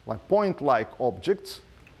particles, like point-like objects.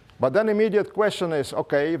 But then immediate question is,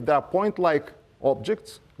 OK, if they are point-like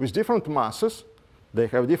objects with different masses, they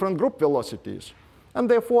have different group velocities. And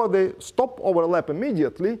therefore, they stop overlap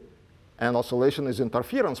immediately, and oscillation is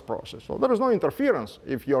interference process. So there is no interference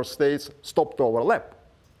if your states stop to overlap.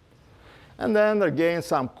 And then again,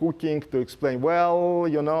 some cooking to explain, well,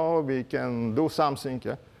 you know, we can do something.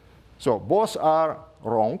 Yeah? So both are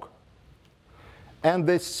wrong. And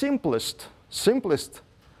the simplest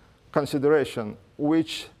consideration,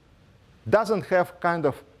 which doesn't have kind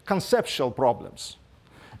of conceptual problems,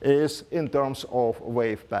 is in terms of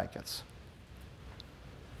wave packets.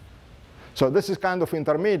 So this is kind of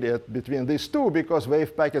intermediate between these two, because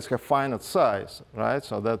wave packets have finite size, right?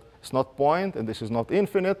 So that it's not point, and this is not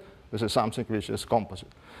infinite. This is something which is composite.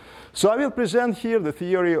 So I will present here the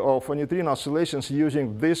theory of neutrino oscillations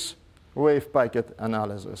using this wave packet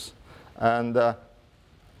analysis. And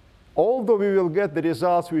although we will get the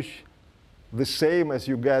results which the same as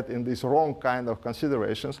you get in these wrong kind of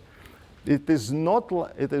considerations, it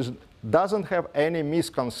doesn't have any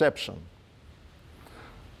misconception.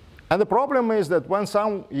 And the problem is that when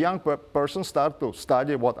some young person starts to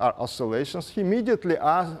study what are oscillations, he immediately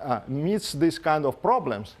meets these kind of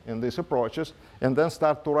problems in these approaches, and then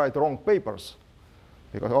start to write wrong papers.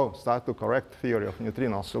 Because, start to correct theory of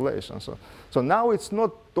neutrino oscillations. So now it's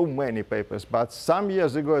not too many papers, but some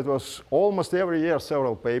years ago it was almost every year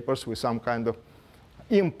several papers with some kind of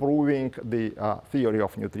improving the theory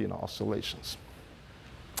of neutrino oscillations.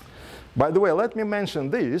 By the way, let me mention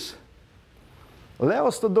this. Leo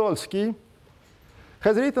Stodolsky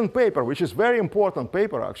has written a paper, which is a very important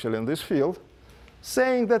paper actually in this field,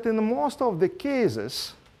 saying that in most of the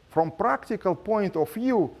cases, from practical point of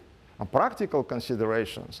view, and practical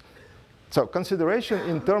considerations, so consideration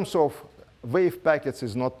in terms of wave packets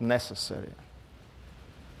is not necessary.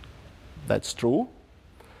 That's true.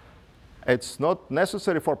 It's not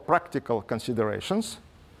necessary for practical considerations.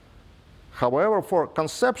 However, for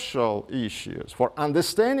conceptual issues, for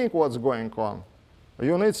understanding what's going on,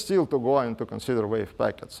 you need still to go and to consider wave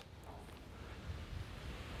packets.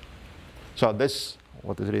 So this is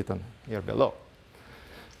what is written here below.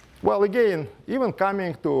 Well, again, even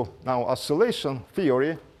coming to now oscillation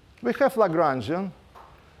theory, we have Lagrangian.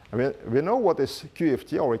 We know what is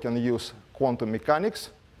QFT, or we can use quantum mechanics.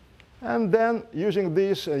 And then using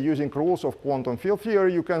this, using rules of quantum field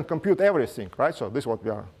theory, you can compute everything, right? So this is what we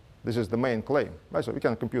are. This is the main claim, right? So we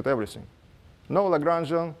can compute everything. No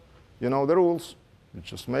Lagrangian, you know the rules. You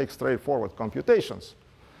just make straightforward computations.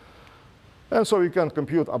 And so you can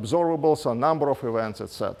compute observables, a number of events,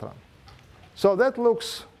 etc. So that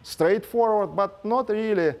looks straightforward, but not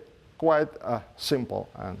really quite simple.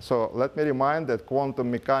 And so let me remind that quantum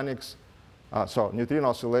mechanics, so neutrino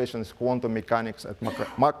oscillation is quantum mechanics at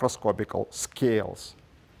macroscopical scales.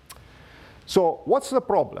 So what's the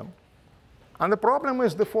problem? And the problem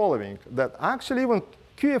is the following, that actually even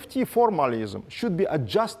QFT formalism should be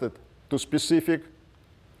adjusted to specific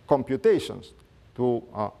computations, to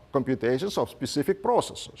computations of specific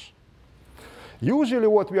processes. Usually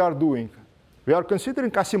what we are doing, we are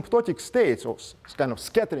considering asymptotic states, or kind of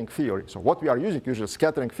scattering theory. So what we are using usually is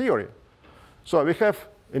scattering theory. So we have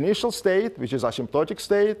initial state, which is asymptotic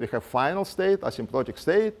state. We have final state, asymptotic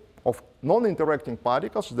state of non-interacting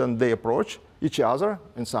particles. Then they approach each other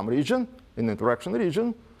in some region, in the interaction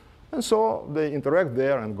region. And so they interact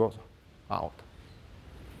there and go out.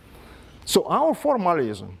 So our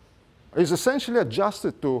formalism is essentially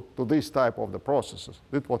adjusted to this type of the processes.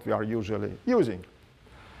 That's what we are usually using.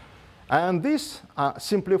 And this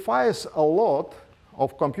simplifies a lot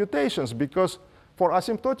of computations, because for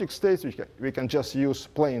asymptotic states, we can just use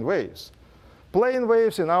plane waves. plane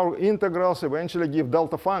waves in our integrals eventually give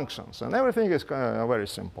delta functions, and everything is very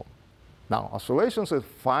simple. Now, oscillations is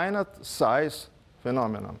finite size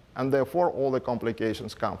phenomenon, and therefore all the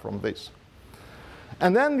complications come from this.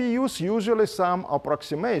 And then we use usually some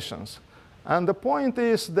approximations. And the point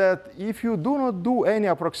is that if you do not do any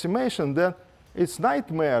approximation, then it's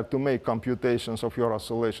nightmare to make computations of your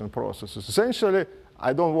oscillation processes. Essentially,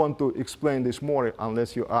 I don't want to explain this more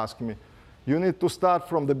unless you ask me. You need to start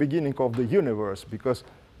from the beginning of the universe, because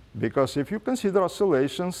if you consider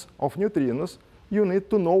oscillations of neutrinos, you need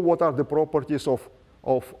to know what are the properties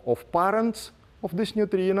of parents of this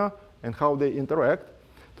neutrino and how they interact.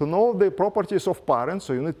 To know the properties of parents,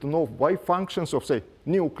 so you need to know wave functions of, say,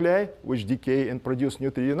 nuclei, which decay and produce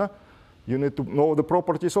neutrino. You need to know the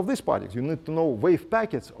properties of these particles. You need to know wave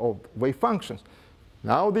packets of wave functions.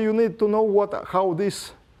 Now you need to know how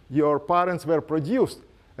your parents were produced,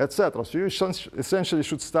 etc. So you essentially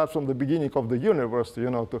should start from the beginning of the universe,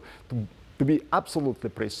 to be absolutely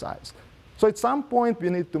precise. So at some point, we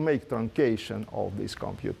need to make truncation of these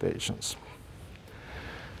computations.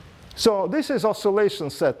 So this is oscillation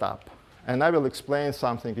setup, and I will explain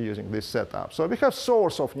something using this setup. So we have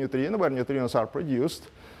source of neutrino, where neutrinos are produced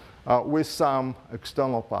with some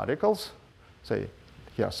external particles. Say,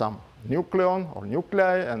 here some nucleon or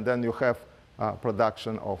nuclei, and then you have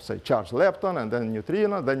production of, say, charged lepton, and then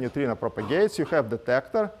neutrino. Then neutrino propagates. You have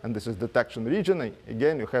detector, and this is detection region. And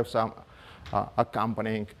again, you have some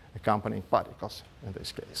accompanying particles in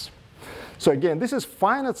this case. So again, this is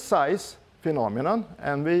finite size phenomenon,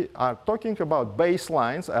 and we are talking about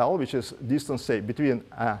baselines, L, which is distance, say, between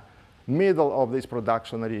middle of this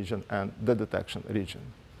production region and the detection region.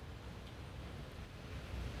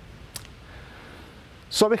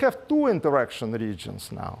 So we have two interaction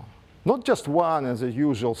regions now. Not just one as the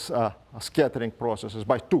usual scattering processes,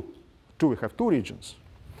 but two. We have two regions.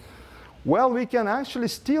 Well, we can actually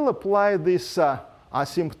still apply this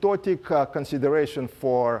asymptotic consideration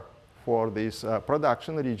for this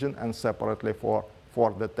production region and separately for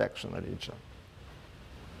detection region.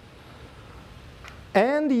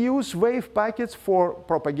 And use wave packets for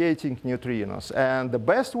propagating neutrinos. And the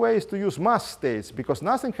best way is to use mass states, because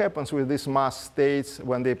nothing happens with these mass states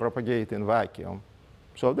when they propagate in vacuum.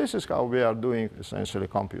 So this is how we are doing essentially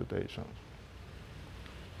computations.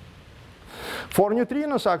 For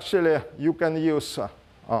neutrinos, actually, you can use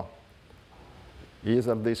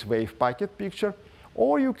either this wave packet picture,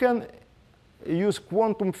 or you can use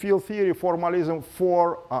quantum field theory formalism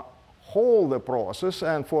for hold the process,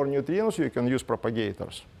 and for neutrinos you can use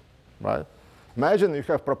propagators, right? Imagine you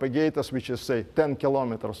have propagators which is, say, 10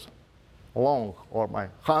 kilometers long or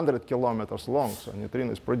 100 kilometers long. So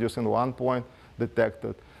neutrino is produced in one point,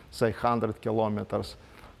 detected, say, 100 kilometers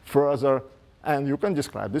further, and you can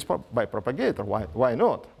describe this by propagator. Why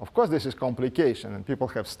not? Of course, this is complication, and people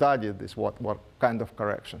have studied this, what kind of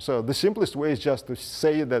correction. So the simplest way is just to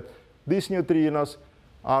say that these neutrinos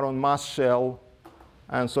are on mass shell,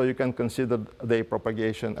 and so you can consider their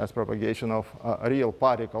propagation as propagation of real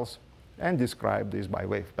particles and describe this by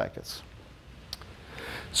wave packets.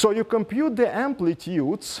 So you compute the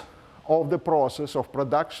amplitudes of the process of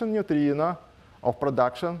production neutrino,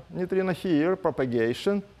 here,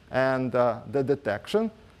 propagation, and the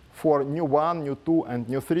detection for nu1, nu2, and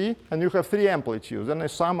nu3. And you have three amplitudes. And I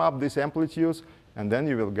sum up these amplitudes, and then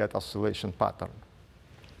you will get oscillation pattern.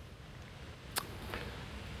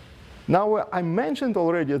 Now, I mentioned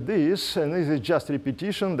already this, and this is just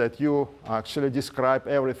repetition that you actually describe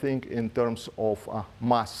everything in terms of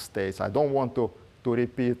mass states. I don't want to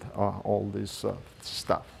repeat all this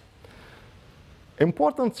stuff.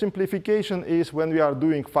 Important simplification is when we are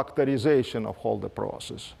doing factorization of all the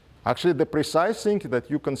process. Actually, the precise thing that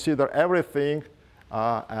you consider everything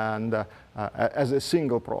as a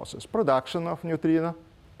single process. Production of neutrino,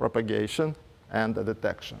 propagation, and the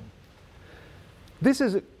detection. This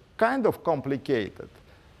is kind of complicated.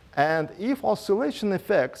 And if oscillation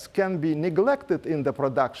effects can be neglected in the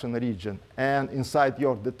production region and inside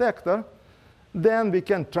your detector, then we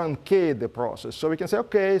can truncate the process. So we can say,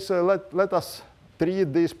 OK, so let us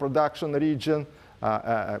treat this production region,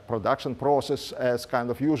 production process as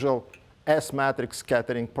kind of usual S-matrix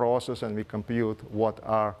scattering process, and we compute what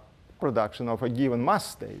are production of a given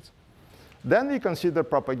mass state. Then we consider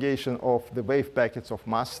propagation of the wave packets of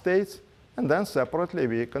mass states, and then separately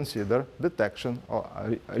we consider detection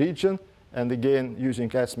region, and again,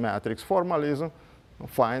 using S-matrix formalism,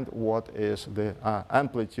 find what is the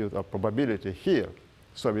amplitude or probability here.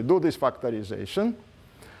 So we do this factorization.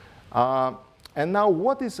 And now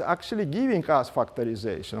what is actually giving us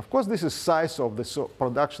factorization? Of course, this is size of the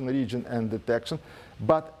production region and detection.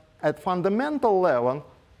 But at fundamental level,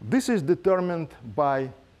 this is determined by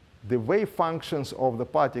the wave functions of the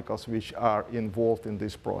particles which are involved in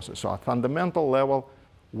this process. So at fundamental level,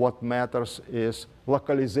 what matters is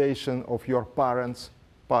localization of your parents'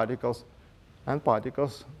 particles and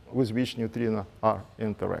particles with which neutrinos are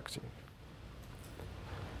interacting.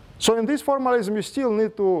 So in this formalism, you still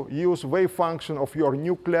need to use wave function of your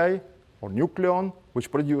nuclei or nucleon,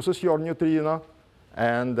 which produces your neutrino,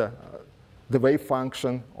 and the wave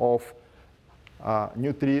function of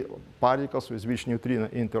particles with which neutrino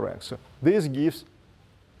interact. So this gives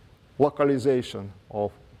localization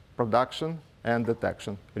of production and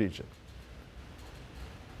detection region.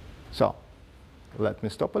 So let me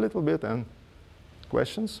stop a little bit and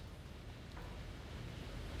questions?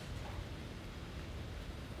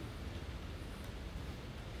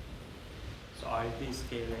 So ID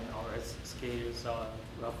scaling or S scales are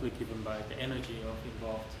roughly given by the energy of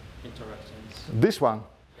involved interactions. This one.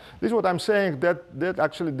 This is what I'm saying, that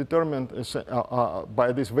actually determined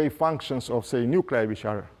by these wave functions of, say, nuclei which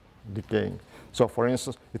are decaying. So for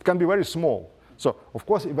instance, it can be very small. So of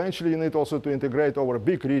course, eventually you need also to integrate over a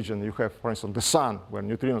big region. You have, for instance, the sun, where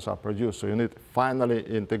neutrinos are produced. So you need finally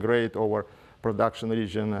integrate over production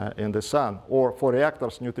region in the sun. Or for reactor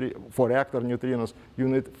neutrinos, you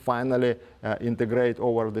need finally integrate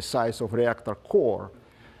over the size of reactor core.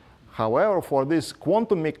 However, for this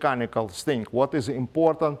quantum mechanical thing, what is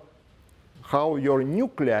important, how your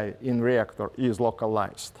nuclei in reactor is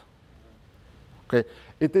localized. Okay?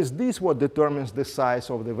 It is this what determines the size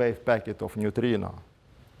of the wave packet of neutrino.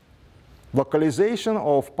 Localization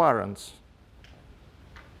of parents.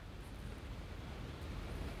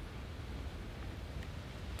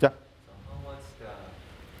 Yeah? So how much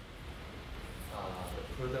the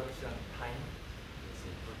production time is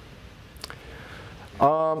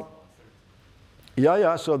important?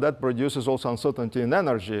 Yeah, so that produces also uncertainty in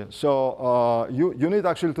energy. So you need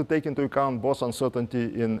actually to take into account both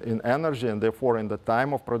uncertainty in energy and therefore in the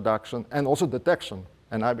time of production and also detection.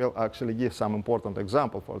 And I will actually give some important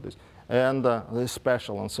example for this. And the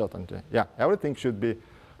special uncertainty. Yeah, everything should be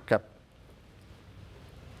kept.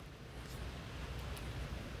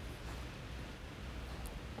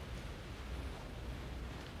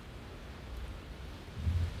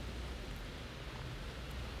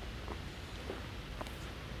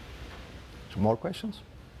 More questions?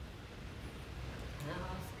 Can I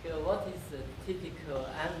ask what is the typical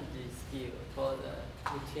energy scale for the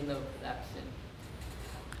neutrino production?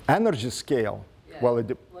 Energy scale. Yeah. Well,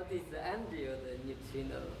 what is the energy of the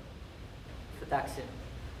neutrino production?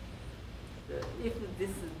 If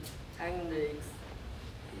this energy,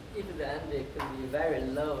 if the energy could be very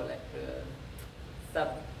low, like sub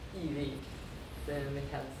EV, then we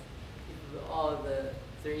have if all the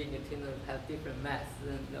 3 neutrinos have different mass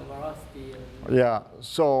and the velocity. Yeah,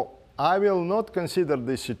 so I will not consider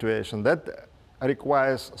this situation. That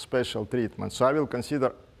requires special treatment. So I will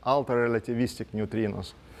consider ultra-relativistic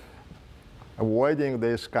neutrinos, avoiding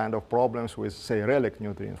this kind of problems with, say, relic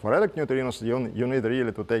neutrinos. For relic neutrinos, you need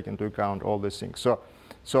really to take into account all these things.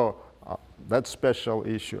 So that's special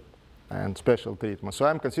issue and special treatment. So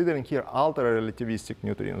I'm considering here ultra-relativistic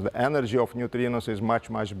neutrinos. The energy of neutrinos is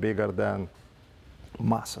much, much bigger than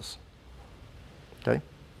masses. Okay?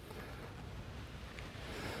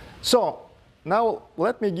 So now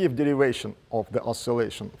let me give derivation of the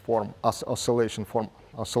oscillation form,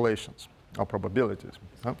 oscillations or probabilities.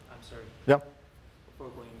 Huh? I'm sorry. Yeah.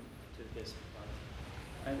 Before going to this part,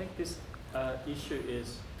 I think this issue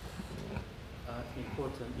is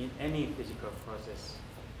important in any physical process,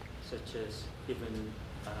 such as even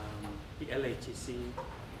the LHC,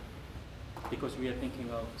 because we are thinking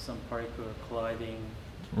of some particle colliding,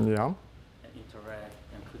 Yeah. and interact,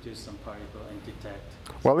 and produce some particle and detect.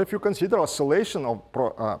 Well, if you consider oscillation of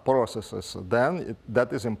processes, then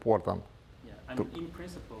that is important. Yeah, I mean, in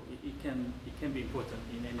principle, it can be important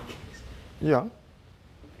in any case. Yeah. Okay.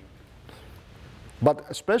 But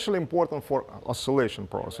especially important for oscillation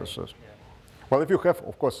processes. Right. Yeah. Well, if you have,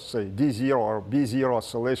 of course, say D0 or B0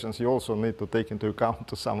 oscillations, you also need to take into account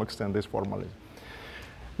to some extent this formalism.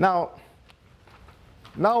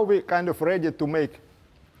 Now we're kind of ready to make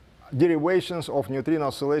derivations of neutrino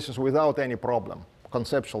oscillations without any problem,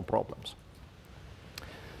 conceptual problems.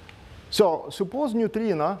 So suppose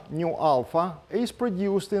neutrino, nu alpha, is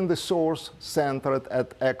produced in the source centered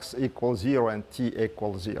at x equals 0 and t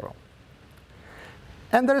equals 0.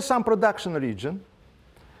 And there is some production region.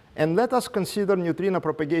 And let us consider neutrino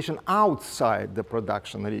propagation outside the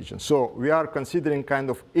production region. So we are considering kind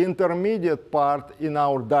of intermediate part in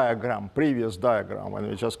our diagram, previous diagram, when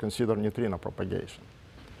we just consider neutrino propagation.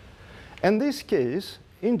 In this case,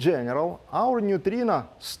 in general, our neutrino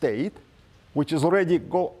state which is already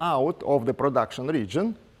go out of the production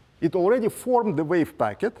region. It already formed the wave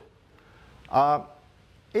packet.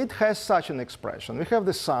 It has such an expression. We have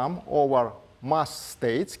the sum over mass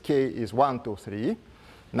states. K is 1, 2, 3.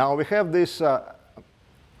 Now we have this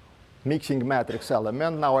mixing matrix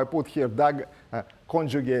element. Now I put here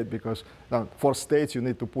conjugate because for states you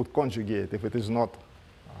need to put conjugate if it is not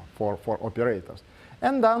for operators.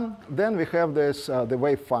 And then we have this the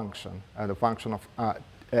wave function, the function of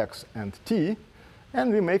x and t,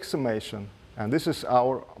 and we make summation. And this is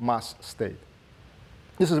our mass state.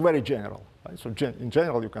 This is very general. Right? So in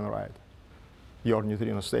general, you can write your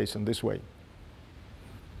neutrino states in this way.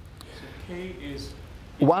 So K is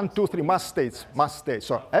 1, 2, 3 mass states, mass states.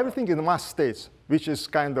 So everything in mass states, which is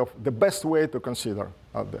kind of the best way to consider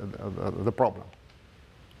the problem,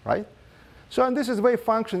 right? So and this is wave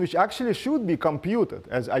function which actually should be computed,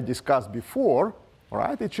 as I discussed before,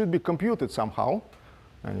 right? It should be computed somehow,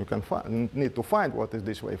 and you can need to find what is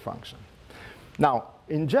this wave function. Now,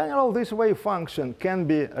 in general, this wave function can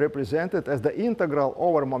be represented as the integral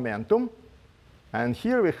over momentum, and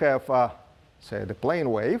here we have, say, the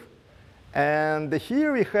plane wave. And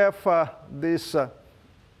here we have this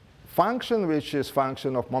function, which is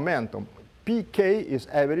function of momentum. Pk is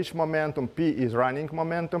average momentum, P is running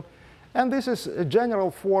momentum. And this is a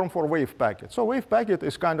general form for wave packet. So wave packet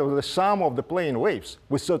is kind of the sum of the plane waves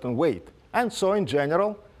with certain weight. And so in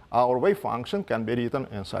general, our wave function can be written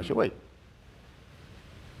in such a way.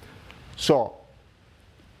 So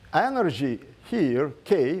energy here,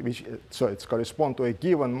 K, which so it corresponds to a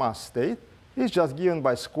given mass state, is just given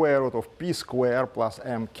by square root of p squared plus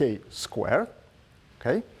mk squared.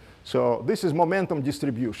 Okay? So this is momentum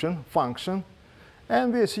distribution function.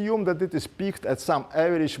 And we assume that it is peaked at some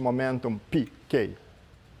average momentum pk.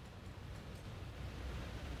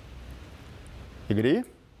 Agree?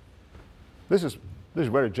 This is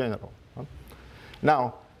very general. Huh?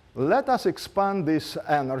 Now, let us expand this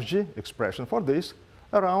energy expression for this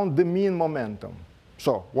around the mean momentum.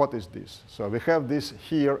 So what is this? So we have this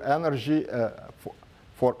here energy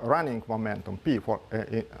for running momentum, P, for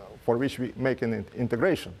which we make an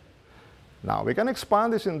integration. Now we can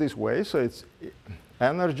expand this in this way. So it's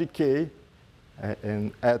energy K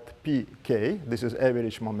at Pk. This is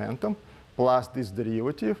average momentum plus this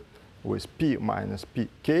derivative with P minus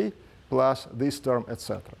Pk plus this term,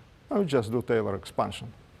 etc. We just do Taylor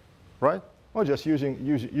expansion, right? Or just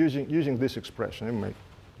using this expression and make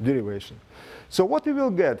derivation. So what we will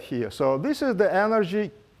get here, so this is the energy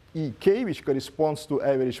Ek, which corresponds to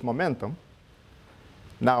average momentum.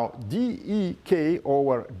 Now dEk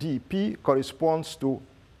over dP corresponds to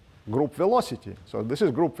group velocity. So this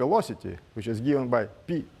is group velocity, which is given by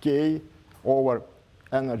Pk over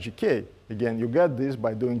energy K. Again, you get this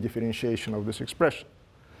by doing differentiation of this expression.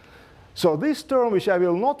 So this term, which I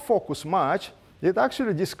will not focus much, it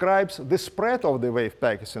actually describes the spread of the wave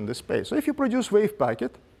packets in the space. So if you produce wave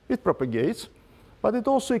packet, it propagates, but it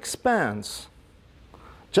also expands.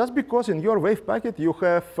 Just because in your wave packet you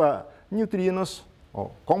have neutrinos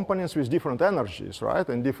or components with different energies, right,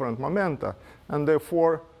 and different momenta, and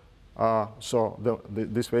therefore,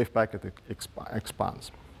 this wave packet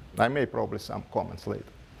expands. I may probably some comments later.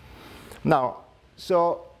 Now,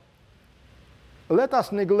 so let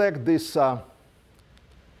us neglect this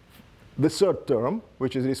the third term,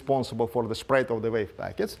 which is responsible for the spread of the wave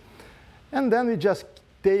packets, and then we just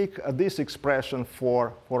take this expression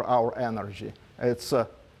for our energy. It's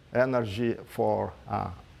energy for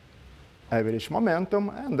average momentum,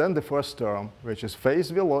 and then the first term, which is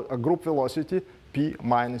group velocity, P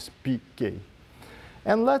minus Pk.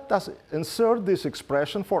 And let us insert this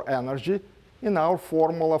expression for energy in our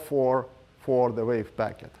formula for the wave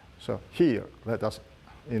packet. So here, let us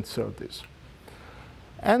insert this.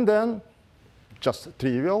 And then, just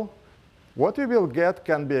trivial, what we will get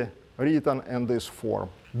can be written in this form.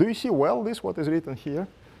 Do you see well this, what is written here?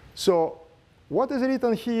 So what is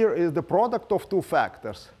written here is the product of two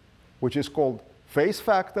factors, which is called phase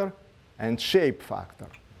factor and shape factor.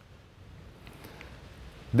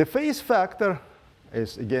 The phase factor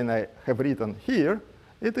is, again, I have written here.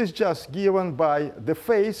 It is just given by the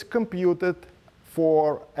phase computed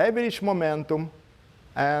for average momentum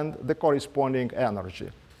and the corresponding energy.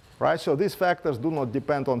 Right? So these factors do not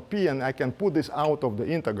depend on P, and I can put this out of the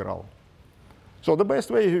integral. So the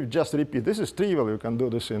best way is you just repeat. This is trivial. You can do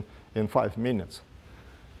this in 5 minutes.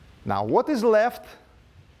 Now, what is left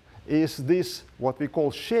is this, what we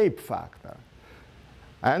call shape factor.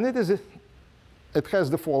 And it has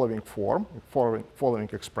the following form, following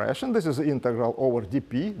expression. This is the integral over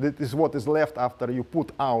dP. That is what is left after you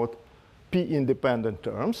put out P independent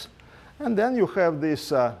terms. And then you have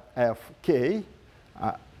this Fk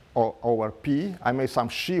over p. I made some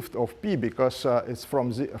shift of p because it's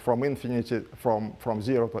from 0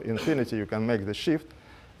 to infinity. You can make the shift.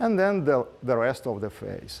 And then the rest of the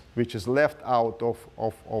phase, which is left out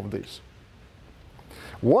of this.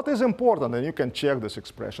 What is important, and you can check this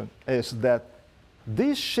expression, is that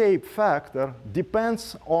this shape factor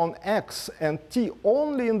depends on x and t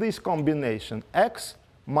only in this combination, x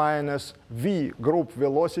minus v group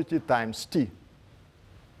velocity times t.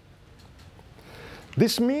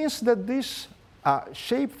 This means that this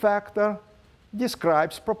shape factor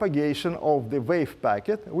describes propagation of the wave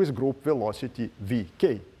packet with group velocity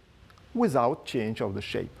vk without change of the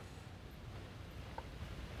shape.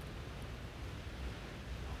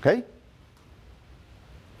 Okay?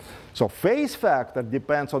 So phase factor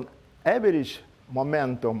depends on average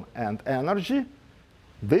momentum and energy.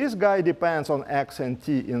 This guy depends on x and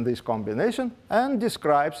t in this combination and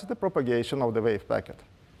describes the propagation of the wave packet.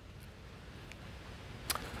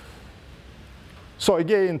 So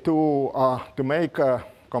again, to make a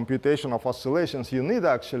computation of oscillations, you need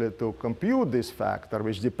actually to compute this factor,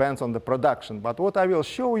 which depends on the production. But what I will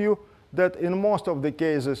show you that in most of the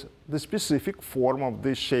cases, the specific form of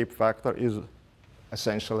this shape factor is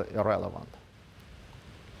essentially irrelevant.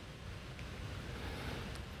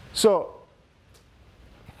 So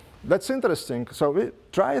that's interesting. So we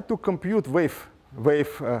try to compute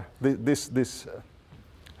this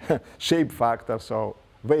shape factor, so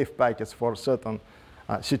wave packets for certain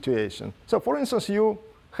situation. So for instance, you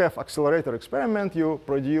have accelerator experiment. You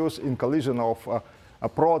produce in collision of a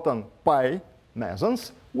proton pi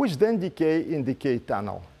mesons, which then decay in decay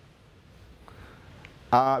tunnel,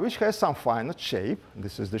 which has some finite shape.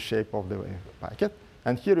 This is the shape of the wave packet.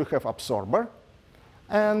 And here you have absorber.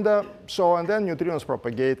 And then neutrinos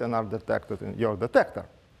propagate and are detected in your detector.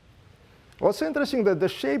 What's interesting that the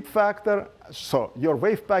shape factor, so your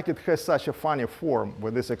wave packet has such a funny form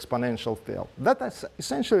with this exponential tail. That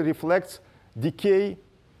essentially reflects decay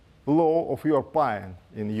law of your pi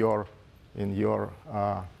in your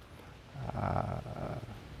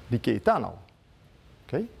decay tunnel.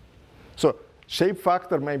 Okay? So shape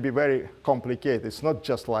factor may be very complicated. It's not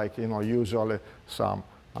just like usually some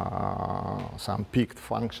peaked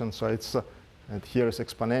function. So it's and here is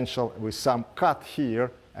exponential with some cut here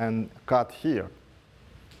and cut here.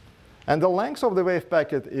 And the length of the wave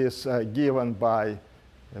packet is given by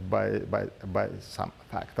some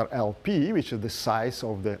factor LP, which is the size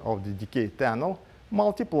of the decay tunnel,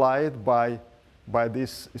 multiplied by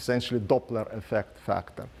this essentially Doppler effect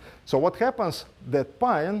factor. So what happens that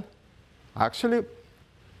pi actually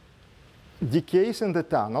decays in the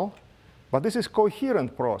tunnel, but this is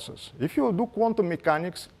coherent process. If you do quantum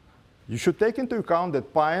mechanics, you should take into account that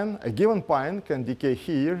a given pi can decay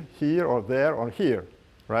here, here, or there, or here,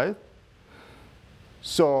 right?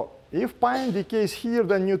 So if pi decays here,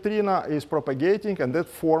 then neutrino is propagating, and that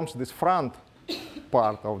forms this front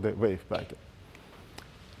part of the wave packet.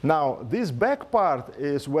 Now, this back part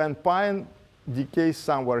is when pi decays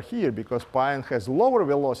somewhere here, because pi has lower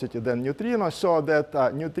velocity than neutrino, so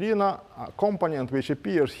that neutrino component which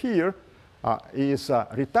appears here is a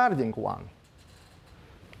retarding one.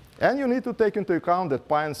 And you need to take into account that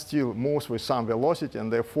pi still moves with some velocity,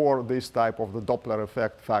 and therefore this type of the Doppler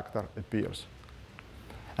effect factor appears.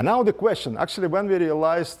 And now the question, actually when we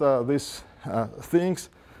realized these things,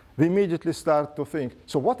 we immediately start to think,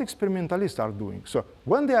 so what experimentalists are doing? So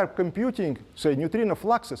when they are computing, say, neutrino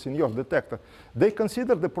fluxes in your detector, they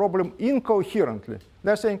consider the problem incoherently.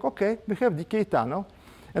 They're saying, OK, we have decay tunnel,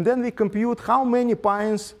 and then we compute how many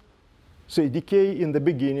pines, say, decay in the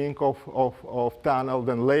beginning of tunnel,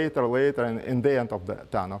 then later, and in the end of the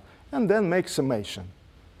tunnel, and then make summation.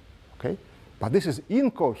 Okay? But this is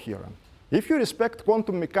incoherent. If you respect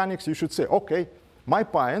quantum mechanics, you should say, OK, my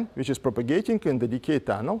pi, which is propagating in the decay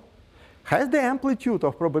tunnel, has the amplitude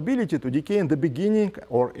of probability to decay in the beginning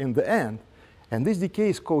or in the end. And this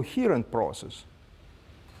decay is coherent process.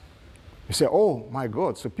 You say, oh, my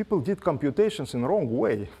God, so people did computations in the wrong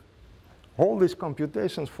way. All these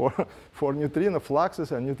computations for neutrino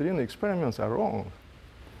fluxes and neutrino experiments are wrong.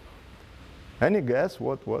 Any guess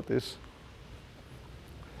what is?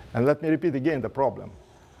 And let me repeat again the problem.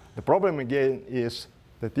 The problem again is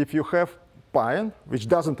that if you have pi, which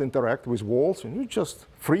doesn't interact with walls, and you just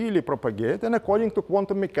freely propagate, and according to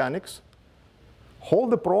quantum mechanics, whole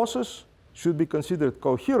the process should be considered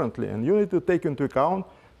coherently. And you need to take into account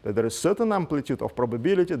that there is certain amplitude of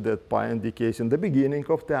probability that pi decays in the beginning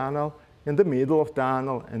of tunnel, in the middle of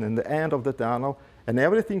tunnel, and in the end of the tunnel. And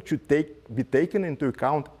everything should be taken into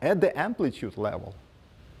account at the amplitude level.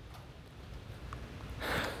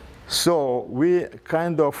 So we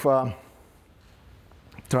kind of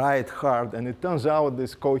tried hard, and it turns out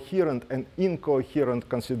these coherent and incoherent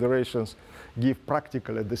considerations give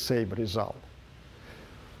practically the same result.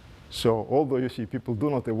 So although you see people do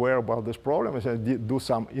not aware about this problem, they do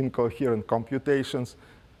some incoherent computations,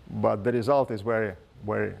 but the result is very,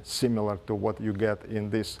 very similar to what you get in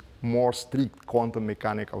this more strict quantum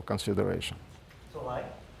mechanical consideration. So why?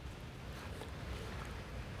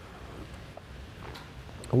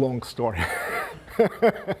 Long story.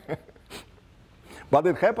 But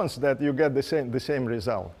it happens that you get the same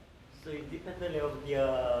result. So independently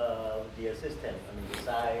of the system, I mean the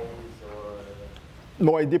size or...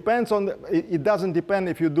 No, it depends on, it doesn't depend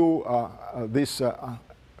if you do this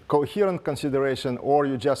coherent consideration, or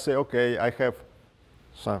you just say, okay, I have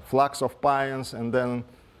some flux of pions, and then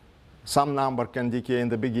some number can decay in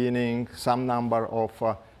the beginning, some number of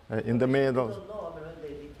in the middle. You don't know when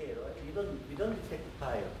they decay, right? You don't detect the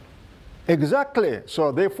pion. Exactly.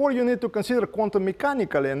 So therefore, you need to consider quantum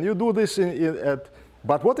mechanically, and you do this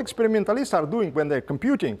but what experimentalists are doing when they're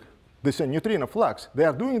computing this neutrino flux, they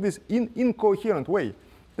are doing this in incoherent way.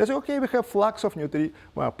 They say, okay, we have flux of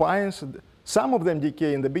pions. Some of them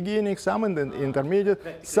decay in the beginning, some in the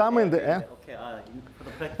intermediate, some in the end. Okay,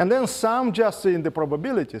 and then some just in the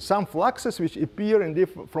probability, some fluxes which appear in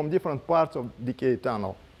from different parts of decay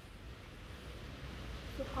tunnel.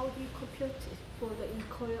 So how do you compute it for the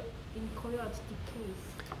incoherent decays?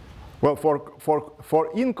 Well, for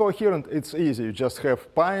incoherent, it's easy. You just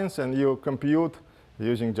have pions, and you compute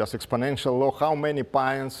using just exponential law how many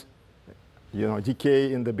pions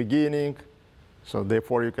decay in the beginning. So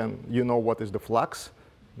therefore, you know what is the flux.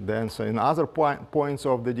 Then, so in other points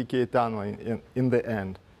of the decay tunnel in the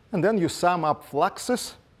end. And then you sum up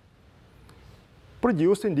fluxes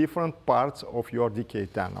produced in different parts of your decay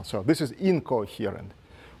tunnel. So this is incoherent.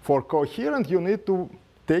 For coherent, you need to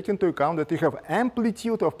take into account that you have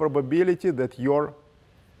amplitude of probability that your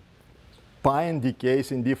pion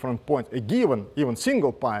decays in different points. A given, even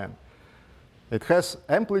single pion, it has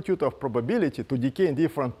amplitude of probability to decay in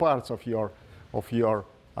different parts of your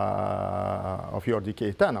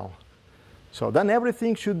decay tunnel. So then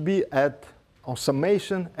everything should be at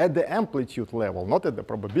summation at the amplitude level, not at the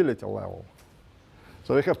probability level.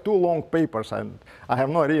 So we have two long papers, and I have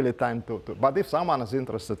not really time to but if someone is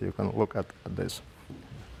interested, you can look at these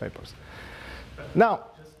papers. Now,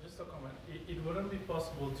 just a comment. It wouldn't be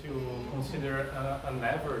possible to consider an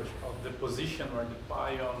average of the position where the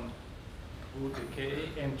pion would decay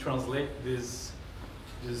and translate this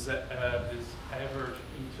average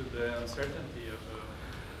into the uncertainty of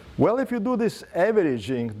well, if you do this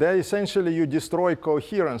averaging, then essentially you destroy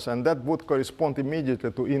coherence, and that would correspond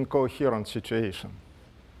immediately to incoherent situation.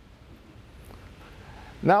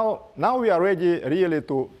 Now we are ready really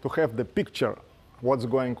to have the picture what's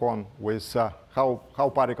going on with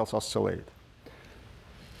how particles oscillate.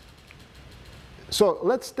 So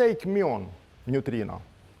let's take muon neutrino.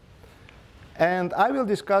 And I will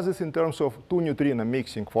discuss this in terms of two neutrino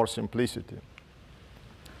mixing for simplicity.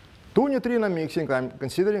 Two neutrino mixing, I'm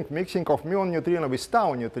considering mixing of muon neutrino with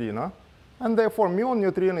tau neutrino. And therefore, muon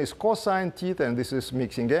neutrino is cosine theta, and this is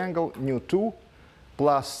mixing angle, nu2,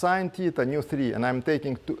 plus sine theta, nu3. And I'm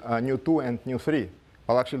taking nu2 and nu3.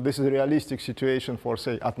 Well, actually, this is a realistic situation for,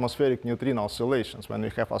 say, atmospheric neutrino oscillations, when we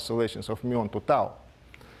have oscillations of muon to tau.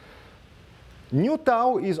 Nu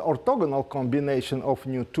tau is orthogonal combination of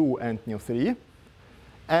nu2 and nu3.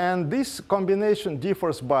 And this combination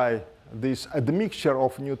differs by this admixture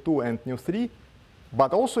of nu2 and nu3,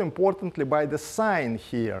 but also importantly by the sign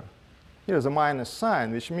here. Here's a minus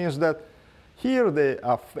sign, which means that here the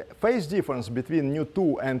phase difference between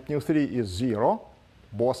nu2 and nu3 is 0.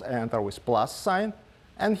 Both enter with plus sign.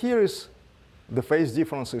 And here is the phase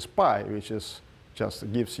difference is pi, which is just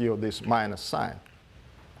gives you this minus sign.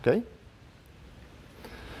 Okay?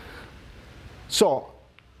 So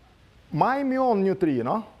my muon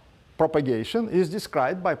neutrino propagation is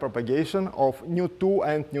described by propagation of nu2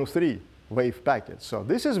 and nu3 wave packet. So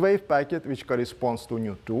this is wave packet which corresponds to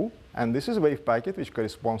nu2, and this is wave packet which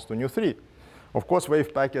corresponds to nu3. Of course,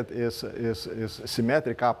 wave packet is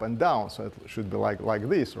symmetric up and down, so it should be like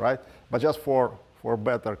this, right? But just for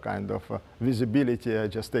better kind of visibility, I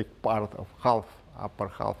just take part of upper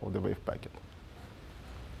half of the wave packet.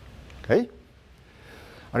 Okay?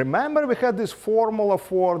 Remember, we had this formula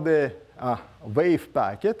for the wave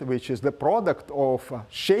packet, which is the product of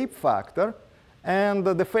shape factor and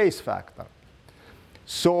the phase factor.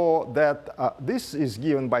 So that this is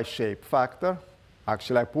given by shape factor.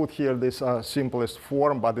 Actually, I put here this simplest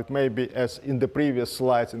form, but it may be, as in the previous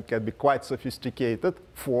slides, it can be quite sophisticated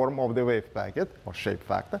form of the wave packet or shape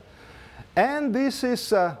factor. And this is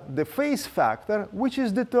the phase factor, which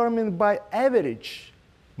is determined by average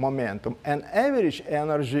momentum and average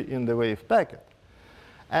energy in the wave packet.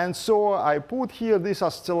 And so I put here this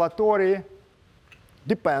oscillatory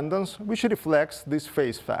dependence, which reflects this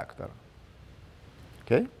phase factor.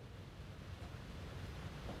 Okay?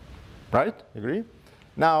 Right? Agree?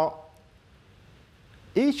 Now,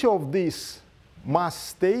 each of these mass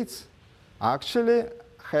states actually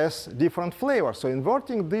has different flavors. So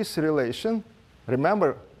inverting this relation,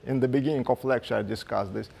 remember in the beginning of lecture I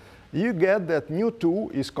discussed this, you get that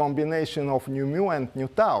nu2 is combination of nu mu and nu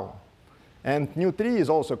tau. And nu3 is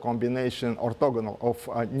also combination orthogonal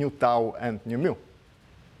of nu tau and nu mu.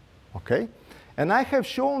 Okay? And I have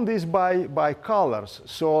shown this by colors,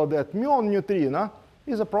 so that muon neutrino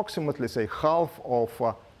is approximately, say, half of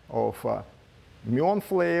muon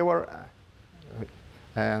flavor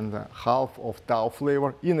and half of tau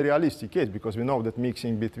flavor in realistic case, because we know that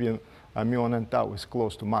mixing between muon and tau is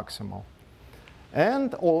close to maximal.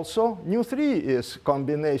 And also, nu3 is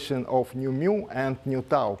combination of nu mu and nu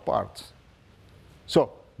tau parts.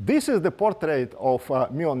 So this is the portrait of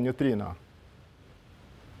muon neutrino,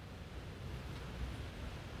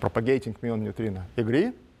 propagating muon neutrino.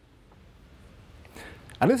 Agree?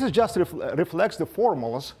 And this is just reflects the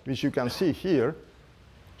formulas, which you can see here: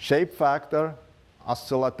 shape factor,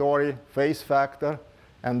 oscillatory phase factor,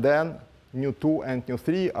 and then nu2 and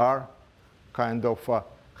nu3 are kind of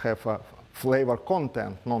have a flavor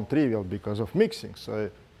content, non-trivial because of mixing. So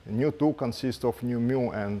nu2 consists of nu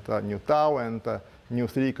mu and nu tau, and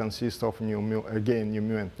nu3 consists of nu mu, again nu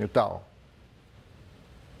mu and nu tau.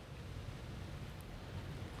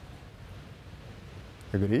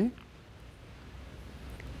 Agree?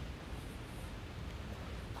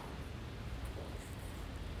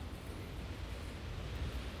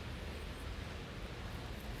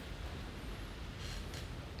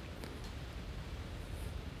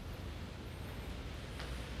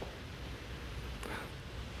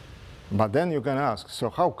 But then you can ask, so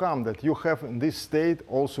how come that you have in this state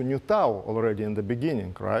also nu tau already in the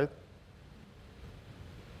beginning, right?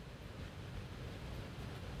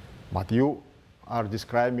 But you are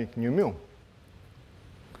describing nu mu.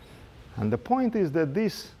 And the point is that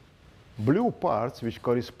these blue parts, which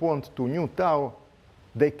correspond to nu tau,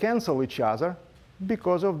 they cancel each other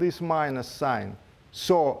because of this minus sign.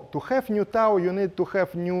 So to have nu tau, you need to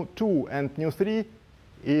have nu2 and nu3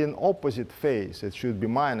 in opposite phase. It should be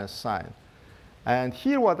minus sign. And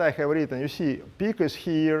here what I have written, you see, peak is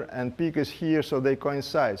here and peak is here, so they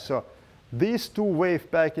coincide. So these two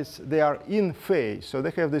wave packets, they are in phase, so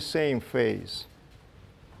they have the same phase.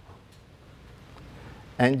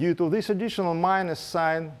 And due to this additional minus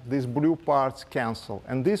sign, these blue parts cancel.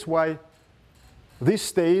 And this is why this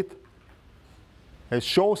state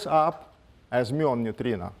shows up as muon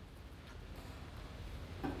neutrino.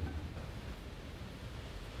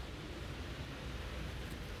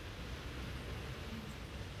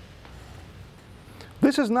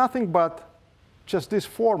 This is nothing but just these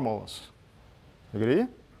formulas. Agree?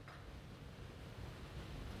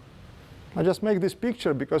 I just make this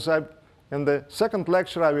picture because in the second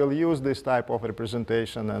lecture I will use this type of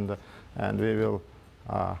representation, and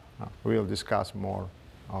we will discuss more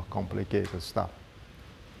complicated stuff.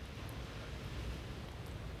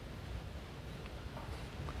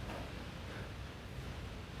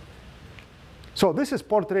 So this is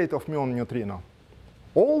portrait of muon neutrino.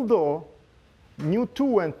 Although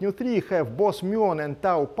nu2 and nu3 have both muon and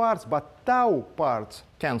tau parts, but tau parts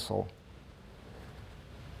cancel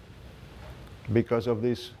because of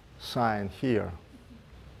this sign here.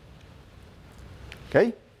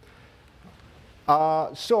 Okay?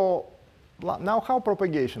 So now how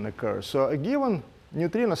propagation occurs? So a given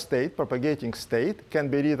neutrino state, propagating state, can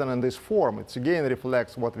be written in this form. It again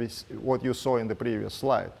reflects what you saw in the previous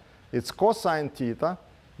slide. It's cosine theta,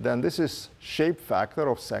 then this is shape factor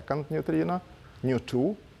of second neutrino,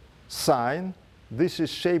 nu2, sine, this is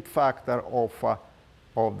shape factor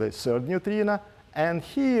of the third neutrino, and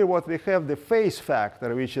here what we have the phase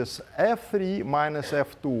factor, which is F3 minus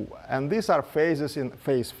F2, and these are phases in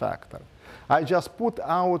phase factor. I just put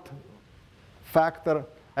out factor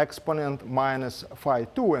exponent minus phi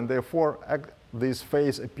 2, and therefore this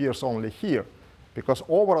phase appears only here, because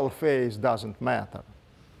overall phase doesn't matter.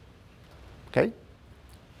 Okay?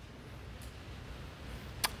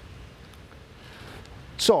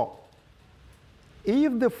 So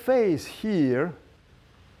if the phase here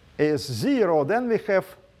is 0, then we have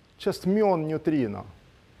just muon neutrino.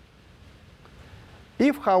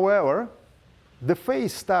 If, however, the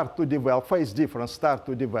phase difference start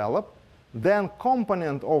to develop, then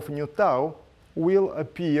component of nu tau will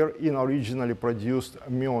appear in originally produced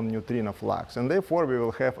muon neutrino flux, and therefore we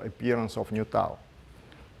will have appearance of nu tau.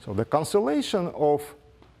 So the cancellation of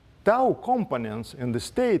tau components in the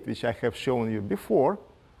state which I have shown you before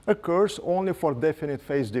occurs only for definite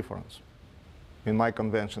phase difference. In my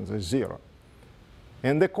conventions is 0.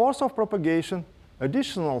 In the course of propagation,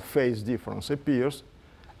 additional phase difference appears,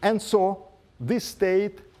 and so this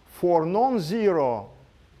state for non-zero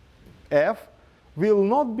f will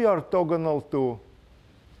not be orthogonal to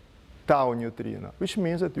tau neutrino, which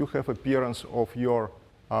means that you have appearance of your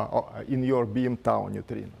in your beam tau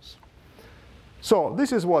neutrinos. So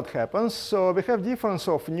this is what happens. So we have difference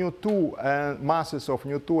of nu2 and masses of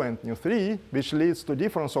nu2 and nu3, which leads to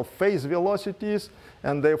difference of phase velocities,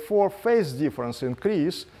 and therefore phase difference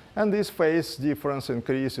increase. And this phase difference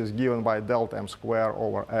increase is given by delta m square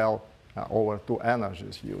over L over 2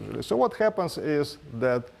 energies usually. So what happens is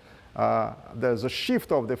that there's a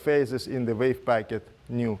shift of the phases in the wave packet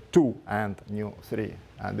nu2 and nu3,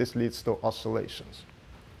 and this leads to oscillations.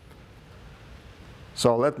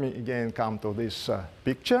 So let me again come to this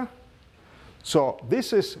picture. So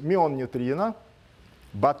this is muon neutrino,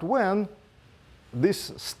 but when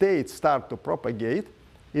this state starts to propagate,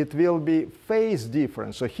 it will be phase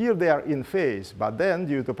difference. So here they are in phase, but then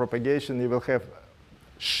due to propagation, you will have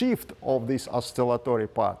shift of these oscillatory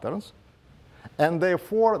patterns, and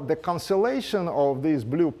therefore the cancellation of these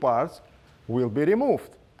blue parts will be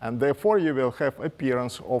removed, and therefore you will have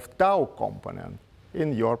appearance of tau component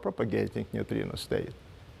in your propagating neutrino state.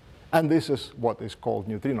 And this is what is called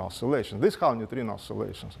neutrino oscillation. This is how neutrino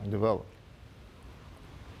oscillations are developed.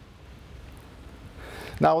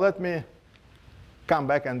 Now let me come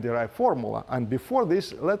back and derive formula. And before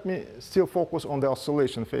this, let me still focus on the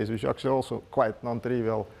oscillation phase, which is actually also quite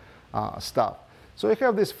non-trivial stuff. So we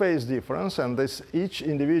have this phase difference, and this each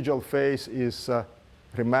individual phase is,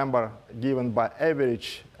 remember, given by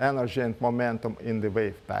average energy and momentum in the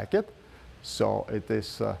wave packet. So it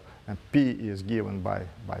is, and P is given by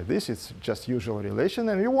this. It's just usual relation.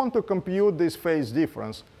 And we want to compute this phase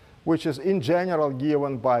difference, which is in general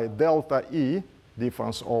given by delta E,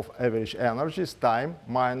 difference of average energies, time,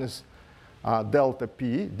 minus delta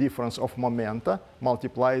P, difference of momenta,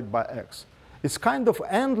 multiplied by X. It's kind of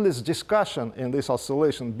endless discussion in this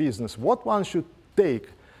oscillation business what one should take,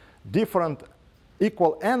 different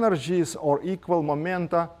equal energies or equal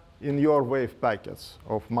momenta in your wave packets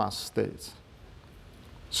of mass states.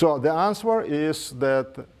 So the answer is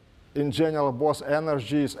that in general both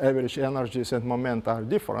energies, average energies, and momenta are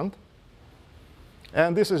different.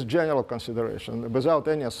 And this is general consideration without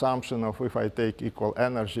any assumption of if I take equal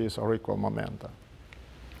energies or equal momenta.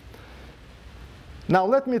 Now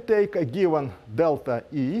let me take a given delta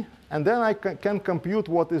E, and then I can compute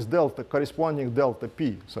what is delta corresponding delta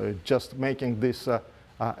P. So it's just making this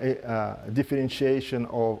differentiation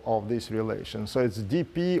of this relation. So it's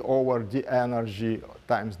dP over d energy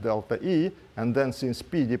times delta E, and then since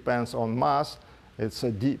P depends on mass, it's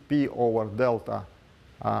a dP over delta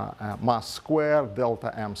mass square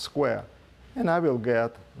delta m square. And I will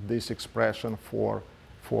get this expression for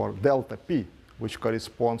delta P, which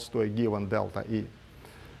corresponds to a given delta E.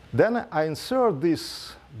 Then I insert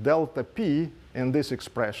this delta P in this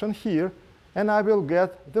expression here, and I will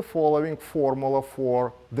get the following formula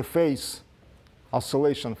for the phase,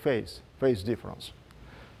 oscillation phase difference.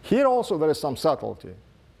 Here also there is some subtlety.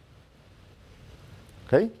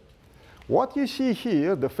 Okay? What you see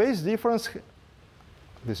here, the phase difference,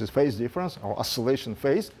 this is phase difference, or oscillation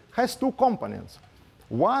phase, has two components.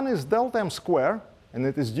 One is delta m square, and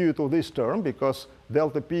it is due to this term because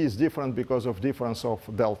delta P is different because of difference of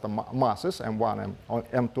delta masses, M1,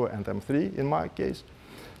 M2, and M3 in my case.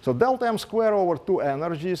 So delta m square over 2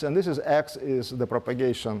 energies, and this is X is the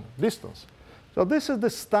propagation distance. So this is the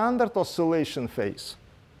standard oscillation phase.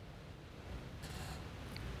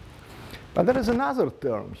 But there is another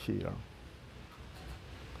term here.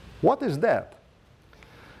 What is that?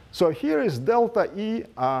 So here is delta E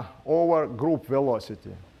over group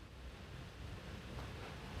velocity.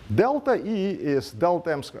 Delta E is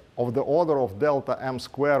delta m of the order of delta m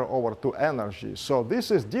square over 2 energies. So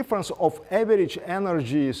this is difference of average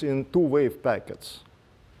energies in 2 wave packets.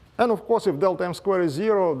 And of course, if delta m square is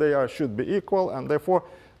 0, they should be equal, and therefore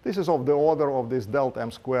this is of the order of this delta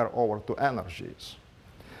m square over 2 energies.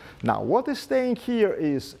 Now what is staying here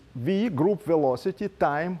is V, group velocity,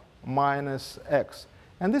 time minus X.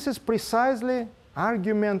 And this is precisely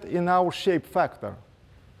argument in our shape factor.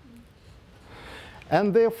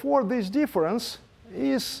 And therefore, this difference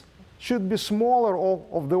should be smaller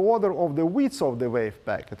of the order of the width of the wave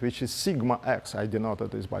packet, which is sigma x. I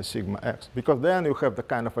denoted this by sigma x, because then you have the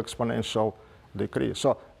kind of exponential decrease.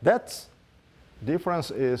 So that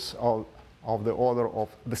difference is of the order of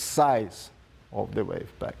the size of the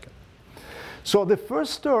wave packet. So the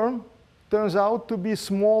first term turns out to be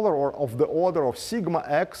smaller or of the order of sigma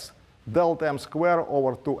x delta m squared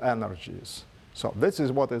over 2 energies. So this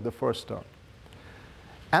is what is the first term.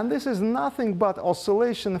 And this is nothing but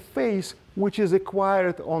oscillation phase which is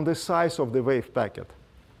acquired on the size of the wave packet.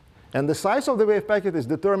 And the size of the wave packet is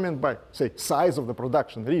determined by, say, size of the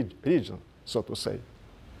production region, so to say.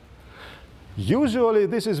 Usually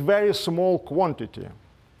this is very small quantity.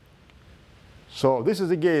 So this is,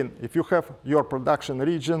 again, if you have your production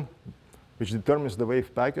region, which determines the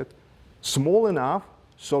wave packet, small enough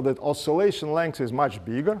so that oscillation length is much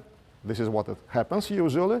bigger. This is what it happens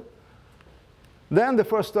usually. Then the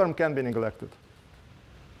first term can be neglected.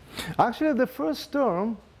 Actually, the first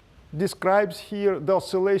term describes here the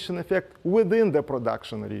oscillation effect within the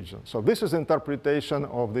production region. So this is interpretation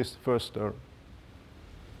of this first term.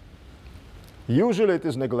 Usually it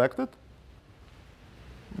is neglected,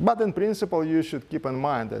 but in principle you should keep in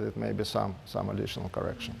mind that it may be some additional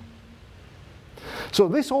correction. So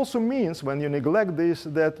this also means when you neglect this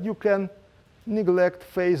that you can neglect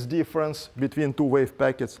phase difference between 2 wave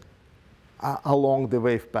packets along the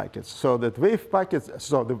wave packets. So that wave packets,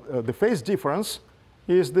 so the phase difference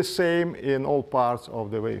is the same in all parts of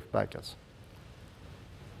the wave packets.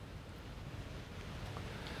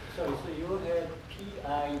 So you had P,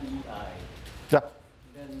 I, E, I. Yeah.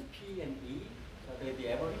 Then P and E, are they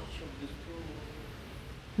the average of these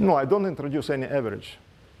two? No, I don't introduce any average.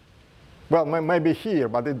 Well, maybe here,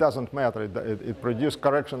 but it doesn't matter. It produces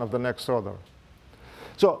correction of the next order.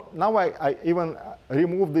 So now I even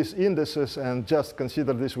remove these indices and just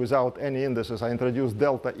consider this without any indices. I introduce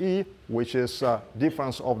delta E, which is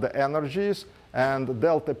difference of the energies, and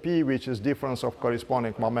delta P, which is difference of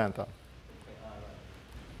corresponding momenta. Okay, all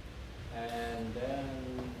right. And then,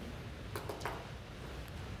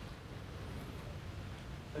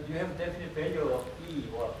 but you have definite value of E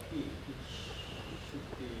or P, which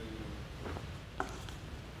should be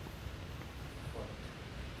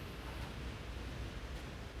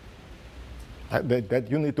That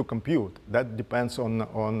you need to compute. That depends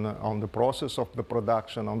on the process of the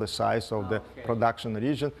production, on the size of the production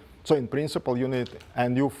region. So in principle, you need,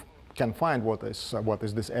 and you can find what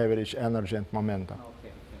is this average energy and momentum.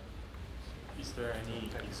 okay. Is there any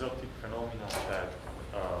exotic phenomena that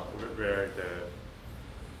where the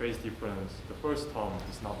phase difference, the first term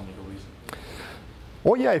is not negligible?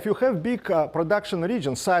 Oh yeah, if you have big production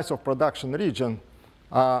region, size of production region,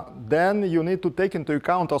 then you need to take into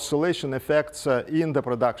account oscillation effects in the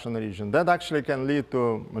production region. That actually can lead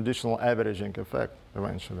to additional averaging effect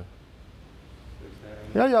eventually.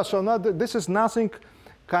 Yeah, so now this is nothing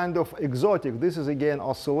kind of exotic. This is again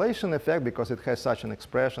oscillation effect because it has such an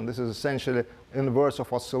expression. This is essentially inverse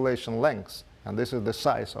of oscillation lengths. And this is the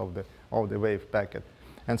size of the wave packet.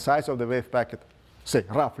 And size of the wave packet, say,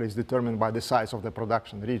 roughly is determined by the size of the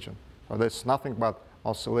production region. So there's nothing but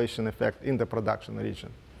oscillation effect in the production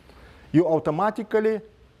region. You automatically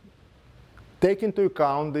take into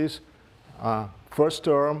account this first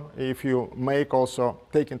term if you make also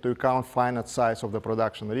take into account finite size of the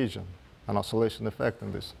production region, an oscillation effect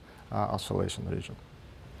in this oscillation region.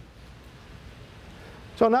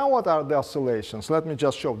 So now what are the oscillations? Let me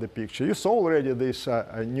just show the picture. You saw already this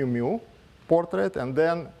nu mu portrait, and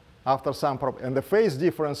then after some, and the phase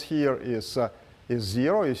difference here is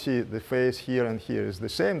 0. You see the phase here and here is the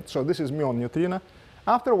same. So this is mu on neutrino.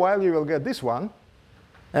 After a while, you will get this one.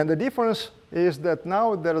 And the difference is that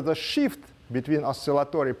now there is a shift between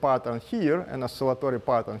oscillatory pattern here and oscillatory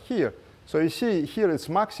pattern here. So you see here it's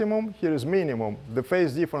maximum, here is minimum. The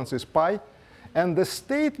phase difference is pi. And the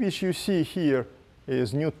state which you see here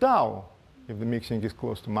is nu tau, if the mixing is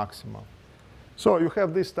close to maximum. So you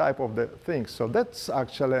have this type of the things. So that's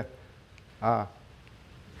actually how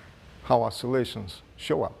oscillations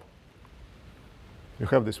show up. You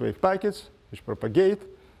have these wave packets which propagate.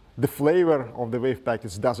 The flavor of the wave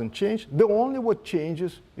packets doesn't change. The only what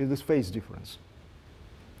changes is this phase difference.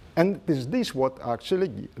 And is this what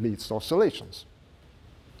actually leads to oscillations.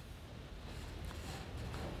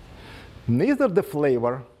 Neither the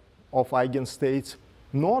flavor of eigenstates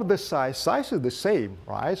nor the size is the same,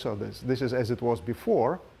 right? So this is as it was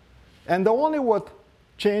before. And the only what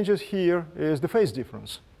changes here is the phase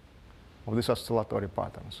difference of these oscillatory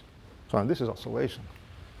patterns. So this is oscillation.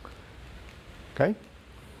 Okay?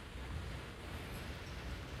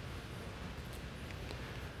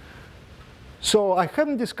 So I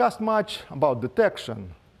haven't discussed much about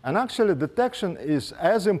detection. And actually, detection is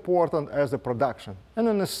as important as the production. And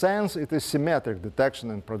in a sense, it is symmetric,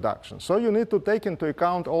 detection and production. So you need to take into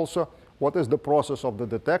account also what is the process of the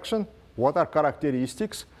detection, what are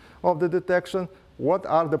characteristics of the detection, what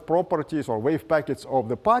are the properties or wave packets of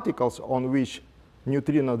the particles on which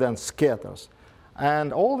neutrino then scatters.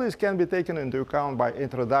 And all this can be taken into account by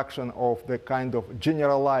introduction of the kind of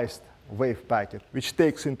generalized wave packet, which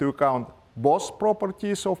takes into account both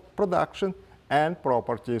properties of production and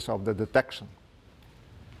properties of the detection.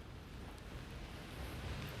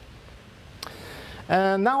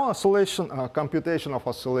 And now oscillation, computation of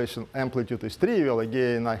oscillation amplitude is trivial.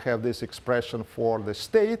 Again, I have this expression for the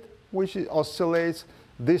state which oscillates.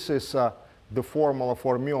 This is the formula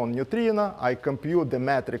for muon neutrino. I compute the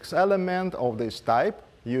matrix element of this type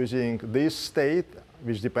using this state,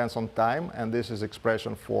 which depends on time, and this is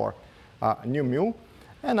expression for nu mu.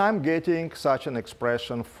 And I'm getting such an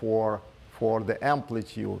expression for the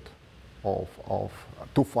amplitude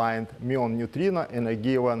to find muon neutrino in a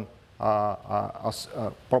given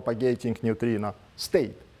propagating neutrino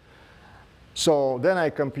state. So then I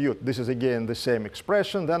compute, this is again the same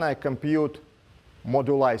expression, then I compute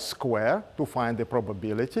moduli square to find the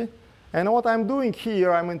probability. And what I'm doing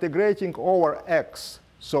here, I'm integrating over x.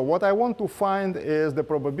 So what I want to find is the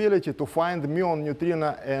probability to find muon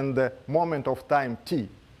neutrino in the moment of time t.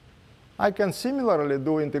 I can similarly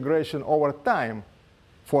do integration over time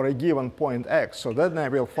for a given point x. So then I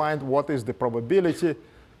will find what is the probability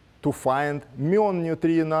to find muon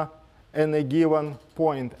neutrino in a given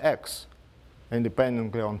point x,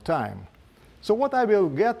 independently on time. So what I will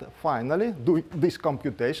get finally, do this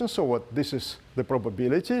computation, so what this is the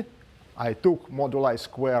probability. I took moduli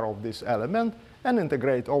square of this element and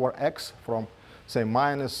integrate over x from, say,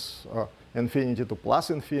 minus infinity to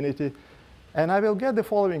plus infinity. And I will get the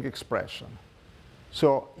following expression.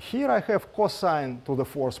 So here I have cosine to the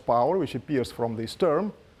fourth power, which appears from this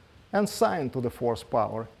term, and sine to the fourth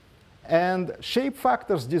power. And shape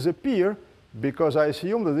factors disappear because I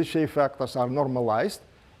assume that these shape factors are normalized.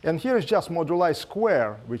 And here is just moduli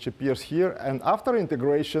square, which appears here. And after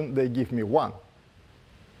integration, they give me 1.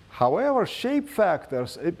 However, shape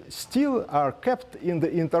factors still are kept in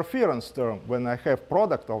the interference term when I have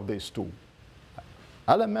product of these two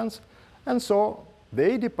elements. And so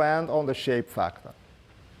they depend on the shape factor.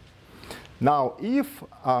 Now, if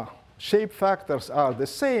shape factors are the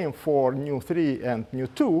same for nu3 and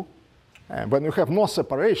nu2, when you have no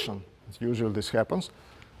separation, usually this happens,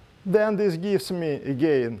 then this gives me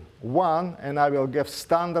again 1, and I will get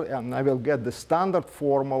the standard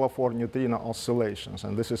formula for neutrino oscillations.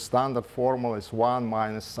 And this is standard formula is 1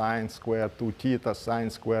 minus sine squared 2 theta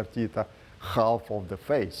sine squared theta half of the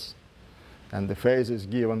phase. And the phase is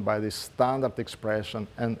given by this standard expression,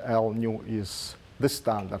 and L nu is the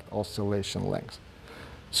standard oscillation length.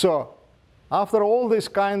 So after all this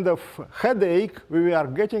kind of headache, we are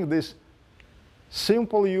getting this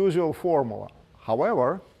simple usual formula.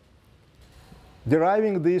 However,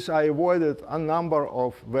 deriving this, I avoided a number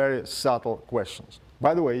of very subtle questions.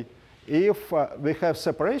 By the way, if we have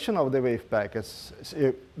separation of the wave packets,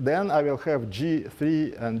 then I will have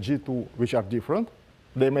G3 and G2, which are different.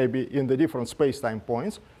 They may be in the different space-time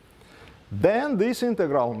points. Then this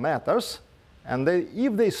integral matters. And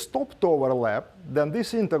if they stop to overlap, then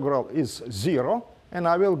this integral is 0. And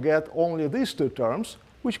I will get only these two terms,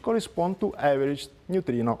 which correspond to averaged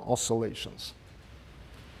neutrino oscillations.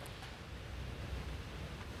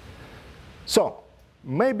 So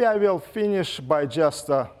maybe I will finish by just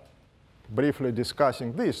briefly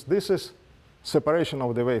discussing this. This is separation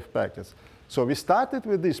of the wave packets. So we started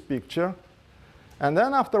with this picture. And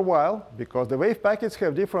then after a while, because the wave packets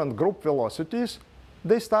have different group velocities,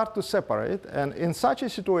 they start to separate. And in such a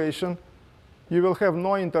situation, you will have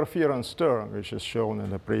no interference term, which is shown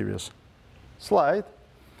in the previous slide.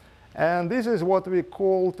 And this is what we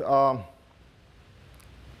called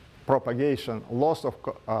propagation, loss of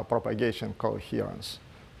propagation coherence.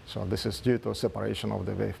 So this is due to separation of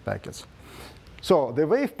the wave packets. So the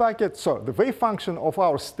wave packet, the wave function of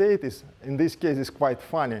our state is, in this case, is quite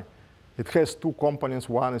funny. It has two components.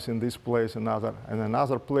 One is in this place, another in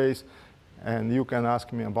another place. And you can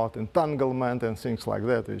ask me about entanglement and things like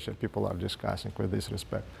that, which people are discussing with this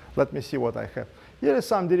respect. Let me see what I have. Here is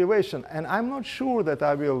some derivation. And I'm not sure that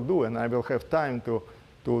I will do, and I will have time to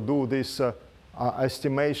do these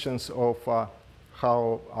estimations of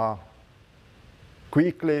how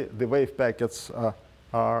quickly the wave packets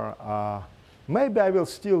are. Maybe I will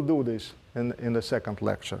still do this in the second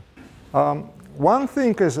lecture. One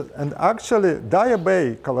thing is, and actually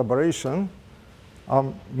Diabay collaboration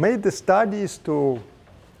made the studies to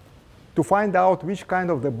find out which kind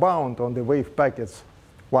of the bound on the wave packets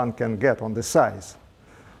one can get on the size.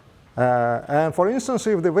 And for instance,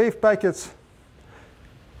 if the wave packets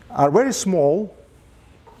are very small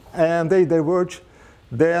and they diverge,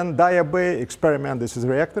 then Diabay experiment, this is a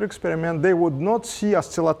reactor experiment, they would not see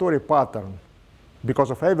oscillatory pattern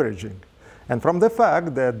because of averaging. And from the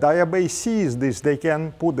fact that diabase sees this, they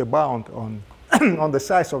can put the bound on, on the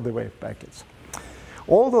size of the wave packets.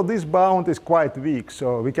 Although this bound is quite weak,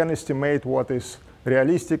 so we can estimate what is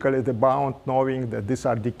realistically the bound, knowing that these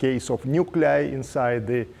are decays of nuclei inside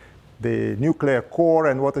the nuclear core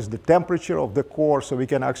and what is the temperature of the core, so we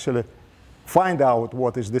can actually find out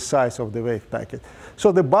what is the size of the wave packet.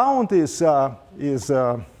 So the bound is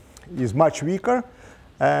much weaker.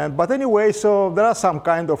 But anyway, so there are some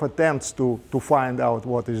kind of attempts to find out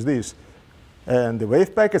what is this. And the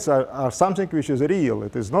wave packets are something which is real.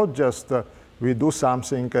 It is not just we do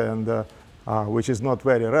something and which is not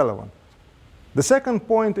very relevant. The second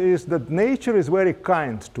point is that nature is very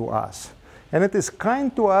kind to us. And it is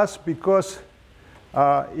kind to us because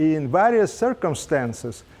in various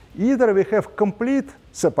circumstances, either we have complete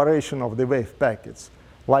separation of the wave packets,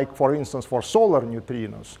 like for instance for solar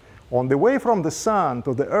neutrinos. On the way from the sun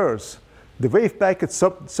to the Earth, the wave packets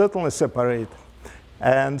certainly separate.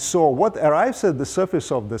 And so what arrives at the surface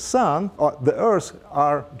of the sun, or the Earth,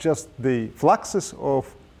 are just the fluxes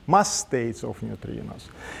of mass states of neutrinos.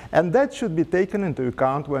 And that should be taken into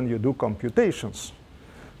account when you do computations.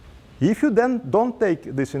 If you then don't take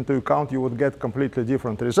this into account, you would get completely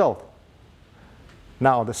different result.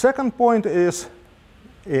 Now, the second point is,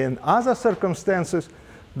 in other circumstances,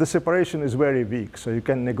 the separation is very weak, so you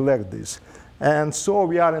can neglect this. And so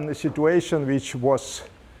we are in a situation which was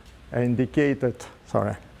indicated,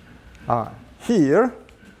 here,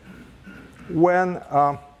 when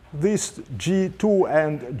these G2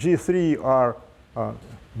 and G3 are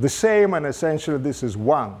the same, and essentially this is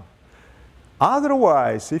 1.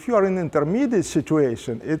 Otherwise, if you are in an intermediate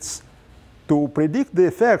situation, it's to predict the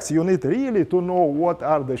effects, you need really to know what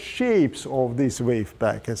are the shapes of these wave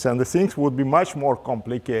packets, and the things would be much more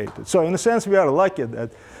complicated. So in a sense, we are lucky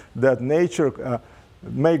that nature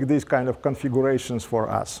make these kind of configurations for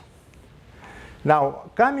us.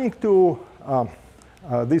 Now, coming to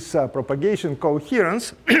this propagation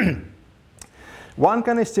coherence, one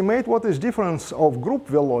can estimate what is difference of group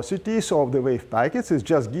velocities of the wave packets. It's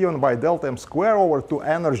just given by delta m squared over 2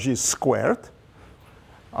 energy squared.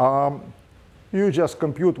 You just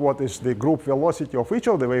compute what is the group velocity of each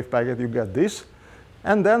of the wave packets, you get this.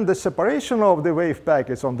 And then the separation of the wave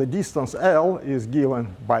packets on the distance L is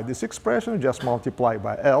given by this expression, just multiply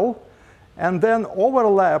by L. And then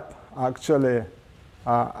overlap actually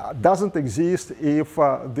doesn't exist if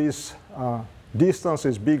this distance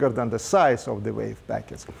is bigger than the size of the wave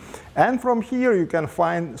packets. And from here you can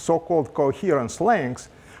find so-called coherence length,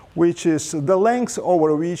 which is the length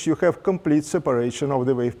over which you have complete separation of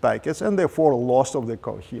the wave packets and therefore loss of the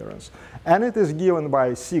coherence. And it is given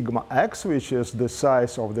by sigma x, which is the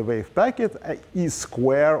size of the wave packet, E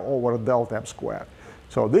squared over delta m squared.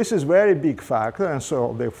 So this is very big factor, and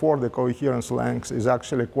so therefore the coherence length is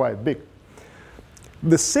actually quite big.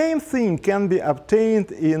 The same thing can be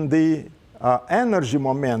obtained in the energy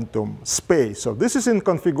momentum space. So this is in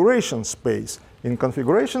configuration space. In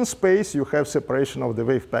configuration space, you have separation of the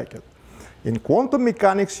wave packet. In quantum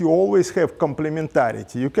mechanics, you always have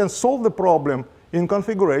complementarity. You can solve the problem in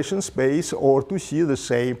configuration space or to see the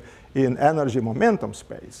same in energy momentum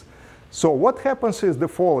space. So what happens is the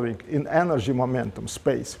following in energy momentum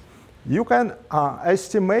space. You can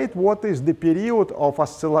estimate what is the period of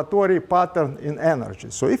oscillatory pattern in energy.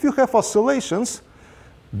 So if you have oscillations,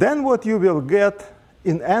 then what you will get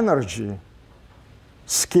in energy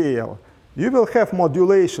scale, you will have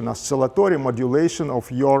modulation, oscillatory modulation of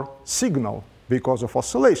your signal because of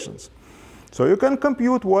oscillations. So you can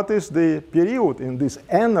compute what is the period in this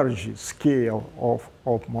energy scale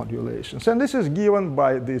of modulations. And this is given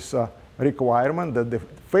by this requirement that the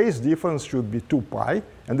phase difference should be 2 pi,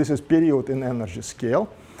 and this is period in energy scale.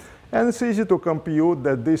 And it's easy to compute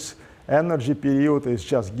that this energy period is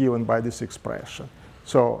just given by this expression.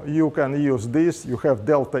 So you can use this. You have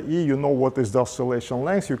delta E. You know what is the oscillation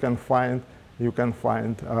length. You can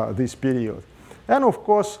find this period. And of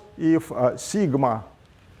course, if sigma,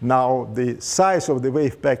 now the size of the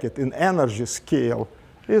wave packet in energy scale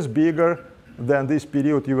is bigger than this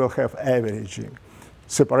period, you will have averaging.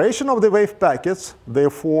 Separation of the wave packets,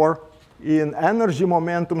 therefore, in energy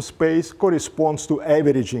momentum space corresponds to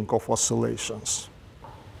averaging of oscillations.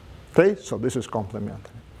 Okay, so this is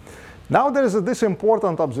complementary. Now there is this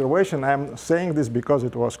important observation. I'm saying this because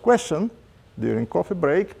it was questioned during coffee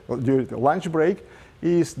break, or during the lunch break,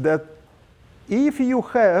 is that if you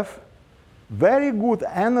have very good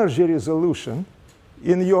energy resolution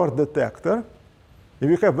in your detector, if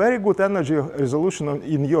you have very good energy resolution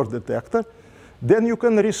in your detector, then you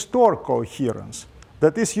can restore coherence.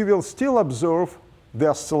 That is, you will still observe the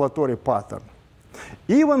oscillatory pattern.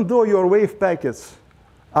 Even though your wave packets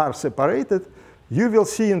are separated, you will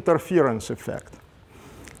see interference effect.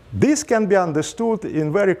 This can be understood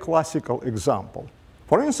in very classical example.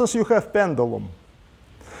 For instance, you have pendulum.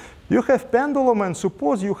 You have pendulum, and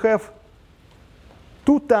suppose you have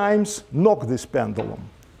 2 times knock this pendulum.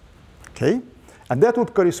 Okay? And that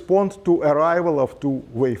would correspond to arrival of 2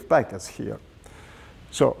 wave packets here.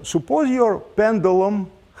 So suppose your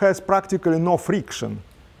pendulum has practically no friction.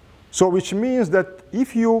 So which means that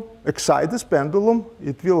if you excite this pendulum,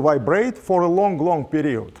 it will vibrate for a long, long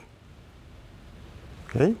period.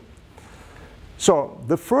 Okay? So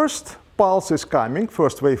the first pulse is coming,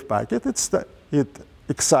 first wave packet. It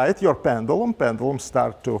excites your pendulum. Pendulum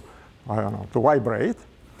start to, I don't know, to vibrate.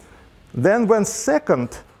 Then when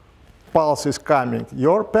second pulse is coming,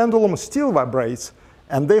 your pendulum still vibrates.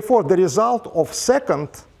 And therefore, the result of second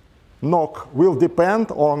knock will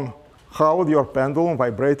depend on how your pendulum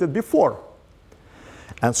vibrated before.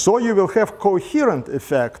 And so you will have coherent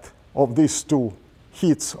effect of these 2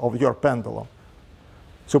 hits of your pendulum.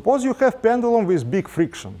 Suppose you have pendulum with big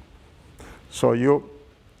friction. So you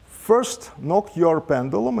first knock your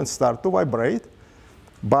pendulum and start to vibrate.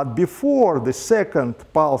 But before the second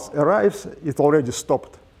pulse arrives, it already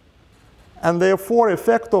stopped. And therefore,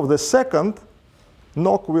 effect of the second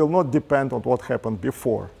knock will not depend on what happened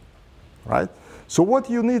before, right? So what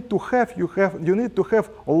you need to have, you need to have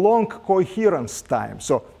a long coherence time.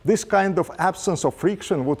 So this kind of absence of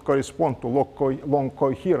friction would correspond to long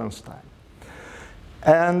coherence time.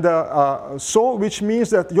 And so which means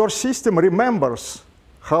that your system remembers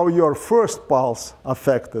how your first pulse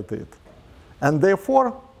affected it. And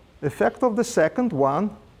therefore, effect of the second one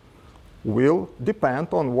will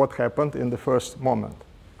depend on what happened in the first moment.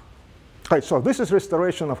 Okay, so this is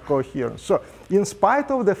restoration of coherence. So in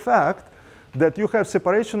spite of the fact that you have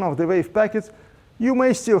separation of the wave packets, you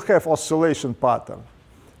may still have oscillation pattern.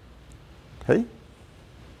 Okay?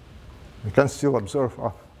 You can still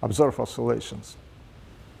observe oscillations.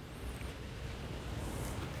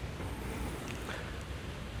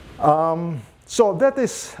 So that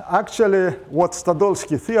is actually what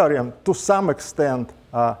Stadolsky theorem, to some extent,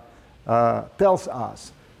 tells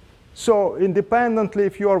us. So independently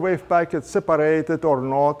if your wave packet separated or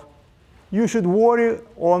not, you should worry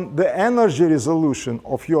on the energy resolution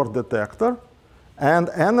of your detector and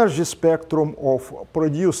energy spectrum of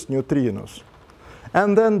produced neutrinos.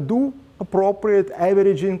 And then do appropriate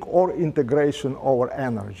averaging or integration over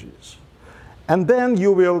energies. And then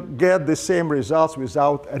you will get the same results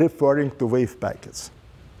without referring to wave packets.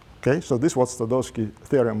 Okay, so this is what Stadolsky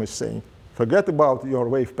theorem is saying. Forget about your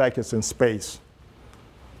wave packets in space.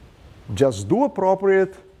 Just do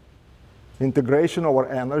appropriate integration over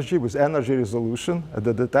energy with energy resolution at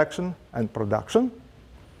the detection and production,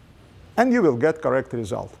 and you will get correct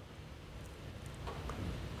result.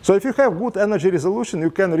 So if you have good energy resolution,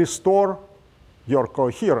 you can restore your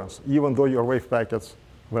coherence, even though your wave packets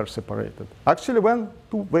were separated. Actually, when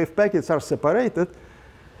 2 wave packets are separated,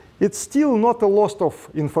 it's still not a loss of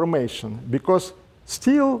information, because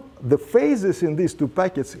still the phases in these 2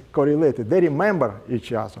 packets correlated. They remember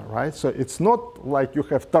each other, right? So it's not like you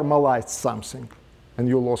have thermalized something and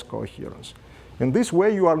you lost coherence. In this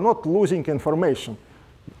way, you are not losing information,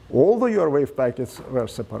 although your wave packets were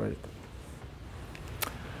separated.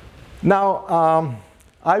 Now,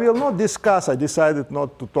 I will not discuss, I decided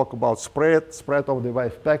not to talk about spread of the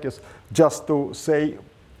wave packets, just to say,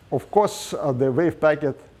 of course, the wave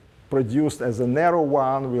packet produced as a narrow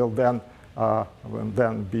one will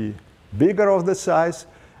then be bigger of the size,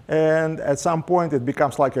 and at some point it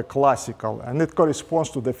becomes like a classical, and it corresponds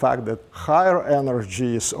to the fact that higher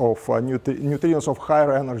energies of neutrinos of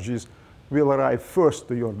higher energies will arrive first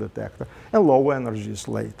to your detector, and low energies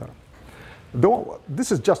later.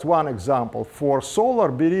 This is just one example. For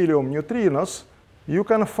solar beryllium neutrinos, you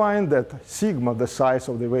can find that sigma, the size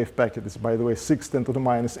of the wave packet, is, by the way, 6 ×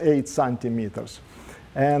 10⁻⁸ centimeters.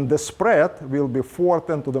 And the spread will be 4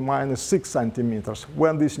 × 10⁻⁶ centimeters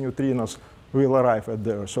when these neutrinos will arrive at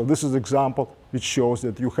there. So this is an example which shows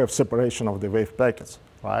that you have separation of the wave packets,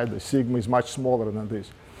 right? The sigma is much smaller than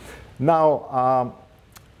this. Now,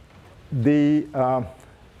 the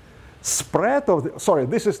spread of the, sorry,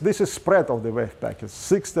 this is spread of the wave packets,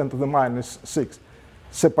 6 × 10⁻⁶.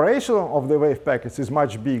 Separation of the wave packets is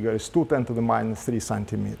much bigger, it's 2 × 10⁻³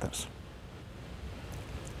 centimeters.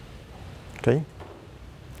 Okay?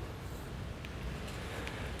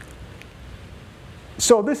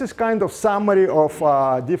 So this is kind of summary of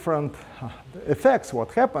different effects,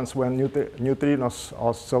 what happens when neutrinos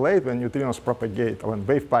oscillate, when neutrinos propagate, or when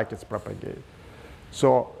wave packets propagate.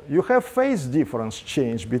 So you have phase difference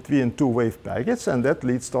change between 2 wave packets, and that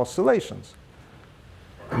leads to oscillations.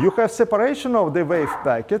 you have separation of the wave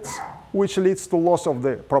packets, which leads to loss of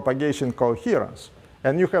the propagation coherence.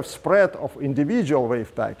 And you have spread of individual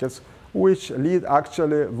wave packets, which lead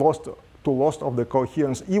actually to loss of the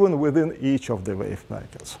coherence even within each of the wave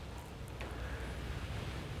packets.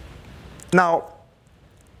 Now,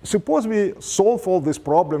 suppose we solve all these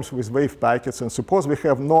problems with wave packets, and suppose we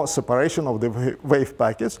have no separation of the wave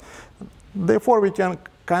packets. Therefore, we can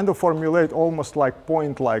kind of formulate almost like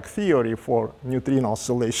point-like theory for neutrino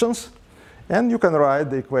oscillations. And you can write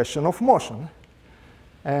the equation of motion.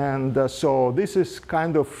 And so this is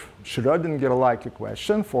kind of Schrödinger-like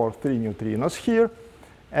equation for 3 neutrinos here.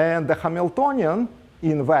 And the Hamiltonian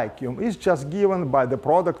in vacuum is just given by the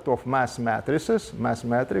product of mass matrices, mass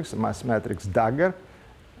matrix dagger,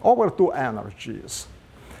 over 2 energies.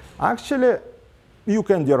 Actually, you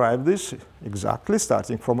can derive this exactly,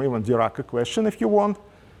 starting from even Dirac equation if you want.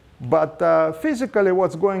 But physically,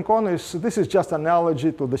 what's going on is this is just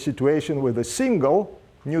analogy to the situation with a single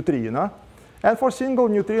neutrino. And for single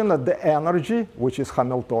neutrino, the energy, which is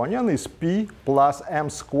Hamiltonian, is P plus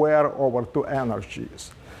m squared over 2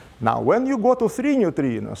 energies. Now, when you go to 3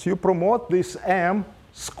 neutrinos, you promote this m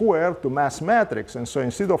squared to mass matrix. And so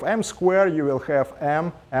instead of m squared, you will have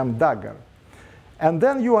m dagger. And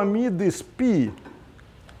then you omit this P,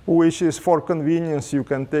 which is, for convenience, you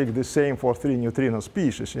can take the same for 3 neutrino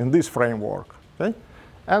species in this framework. Okay?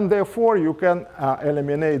 And therefore, you can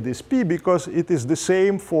eliminate this P because it is the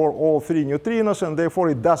same for all 3 neutrinos, and therefore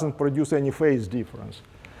it doesn't produce any phase difference.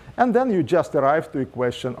 And then you just arrive to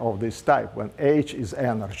equation of this type when H is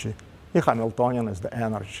energy. The Hamiltonian is the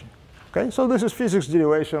energy. Okay? So this is physics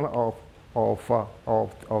derivation of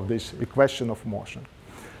this equation of motion.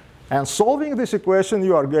 And solving this equation,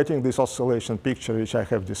 you are getting this oscillation picture, which I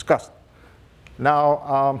have discussed.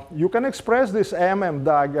 Now, you can express this m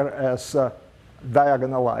dagger as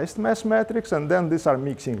diagonalized mass matrix, and then these are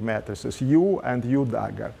mixing matrices, U and U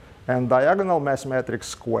dagger. And diagonal mass matrix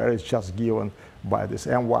square is just given by this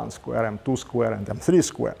m1 square, m2 square, and m3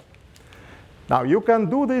 square. Now, you can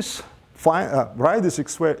do this, write this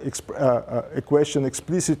equation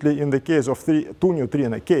explicitly in the case of 2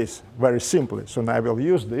 neutrino case, very simply. So now I will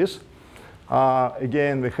use this.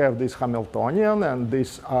 Again, we have this Hamiltonian, and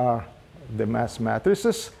these are the mass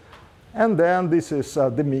matrices. And then this is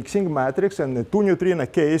the mixing matrix. And in the 2 neutrino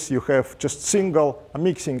case, you have just single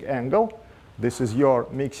mixing angle. This is your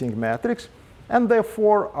mixing matrix. And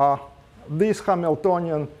therefore, this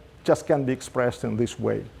Hamiltonian just can be expressed in this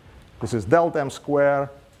way. This is delta m squared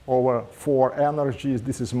over 4 energies.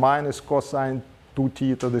 This is minus cosine 2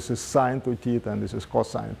 theta. This is sine 2 theta. And this is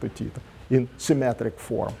cosine 2 theta in symmetric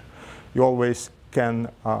form. You always can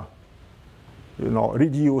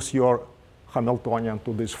reduce your Hamiltonian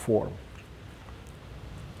to this form.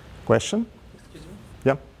 Question? Excuse me?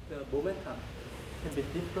 Yeah? The momentum can be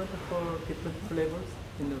different for different flavors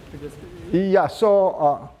in the previous. Yeah,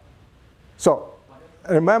 so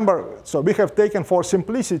remember, so we have taken for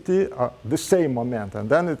simplicity the same moment, and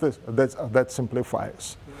then it is that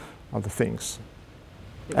simplifies the things.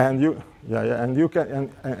 And you, and you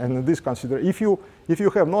can, and in this consider, if you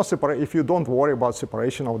have no separation, if you don't worry about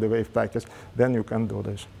separation of the wave packets, then you can do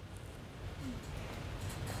this.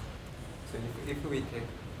 So if we take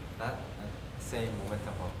that same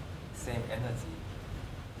momentum or same energy.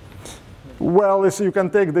 Well, you can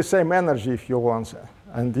take the same energy if you want,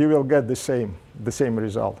 and you will get the same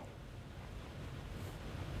result.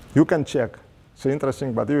 You can check. It's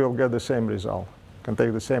interesting, but you will get the same result. You can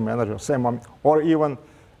take the same energy, or even,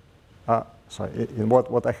 in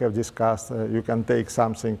what I have discussed, you can take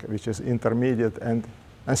something which is intermediate, and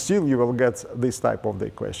still you will get this type of the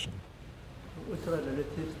equation. What's the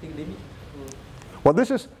relativistic limit? Well,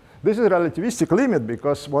 this is relativistic limit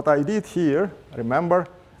because what I did here, remember,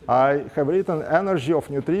 I have written energy of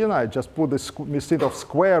neutrino. I just put this instead of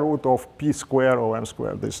square root of p squared or m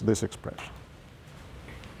squared, this expression.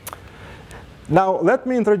 Now, let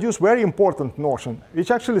me introduce very important notion,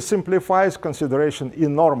 which actually simplifies consideration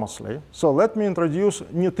enormously. So let me introduce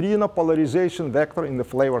neutrino polarization vector in the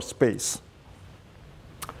flavor space.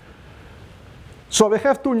 So we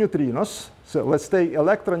have 2 neutrinos. So let's take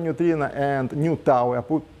electron neutrino and nu tau. I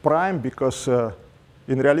put prime because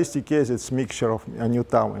in realistic case, it's mixture of nu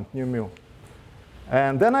tau and nu mu.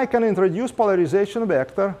 And then I can introduce polarization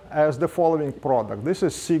vector as the following product. This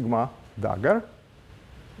is sigma dagger,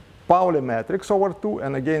 Pauli matrix over 2,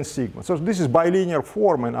 and again sigma. So this is bilinear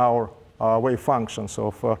form in our wave functions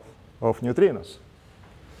of neutrinos.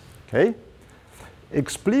 Okay.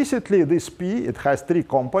 Explicitly, this P, it has 3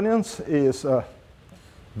 components, is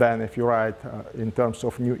then if you write in terms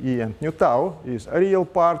of nu e and nu tau, is a real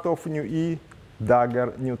part of nu e,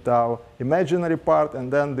 dagger, nu tau, imaginary part,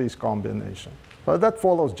 and then this combination. So that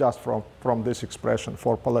follows just from this expression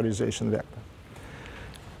for polarization vector.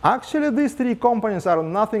 Actually, these three components are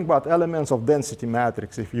nothing but elements of density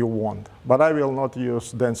matrix if you want. But I will not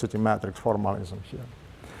use density matrix formalism here.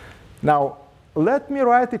 Now, let me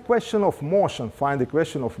write equation of motion, find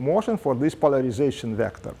equation of motion for this polarization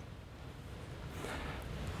vector.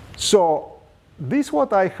 So this is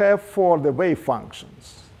what I have for the wave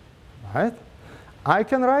functions, right? I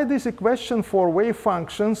can write this equation for wave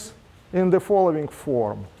functions in the following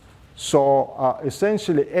form. So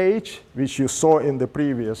essentially H, which you saw in the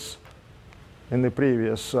previous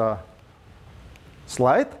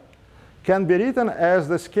slide, can be written as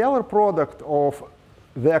the scalar product of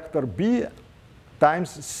vector B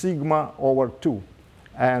times sigma over 2.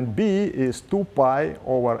 And B is 2 pi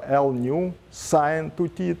over L nu sine 2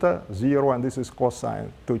 theta, 0, and this is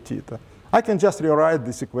cosine 2 theta. I can just rewrite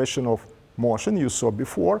this equation of motion you saw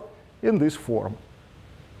before in this form,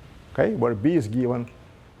 okay, where B is given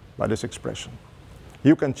by this expression.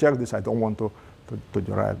 You can check this. I don't want to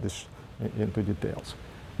derive this into details.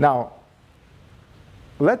 Now,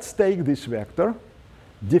 let's take this vector,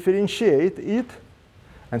 differentiate it,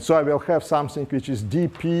 and so I will have something which is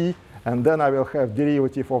dp, and then I will have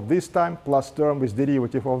derivative of this time plus term with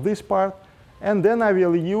derivative of this part, and then I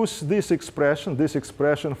will use this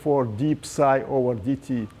expression for deep psi over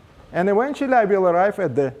dt. And eventually I will arrive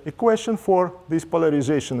at the equation for this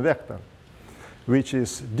polarization vector, which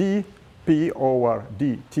is dp over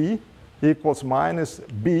dt equals minus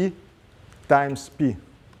b times p.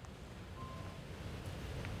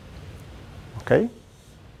 Okay?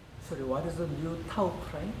 Sorry, what is the new tau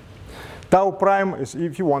prime? Tau prime is,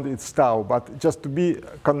 if you want, it's tau. But just to be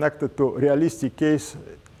connected to realistic case,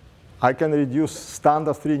 I can reduce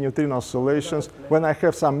standard 3 neutrino oscillations when I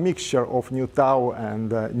have some mixture of nu tau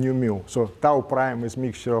and nu mu. So tau prime is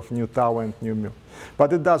mixture of nu tau and nu mu.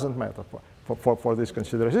 But it doesn't matter for this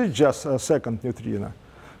consideration. It's just a second neutrino.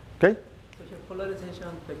 Okay? So here polarization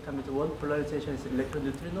vector means one polarization is electron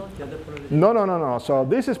neutrino, the other polarization? No. So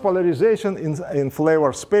this is polarization in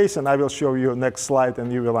flavor space, and I will show you next slide,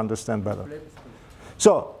 and you will understand better.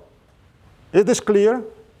 So it is clear.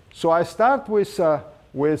 So I start with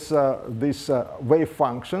these wave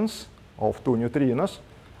functions of 2 neutrinos.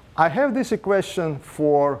 I have this equation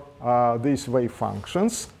for these wave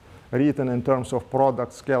functions written in terms of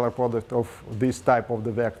product, scalar product of this type of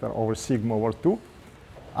the vector over sigma over 2.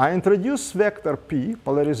 I introduce vector p,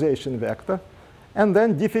 polarization vector, and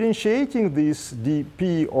then differentiating this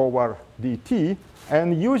dp over dt,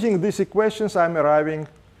 and using these equations, I'm arriving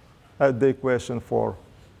at the equation for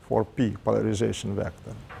p, polarization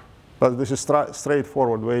vector. But this is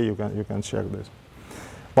straightforward way you can check this.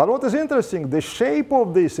 But what is interesting, the shape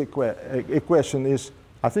of this equation is,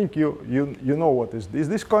 I think you know what is this.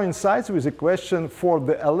 This coincides with the equation for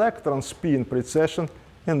the electron spin precession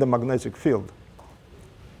in the magnetic field.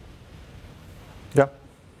 Yeah?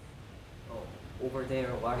 Oh, over there,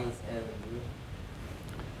 what is L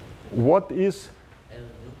nu? What is? L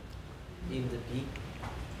nu in the B.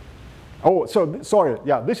 Oh, so sorry.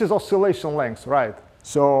 Yeah, this is oscillation length, right?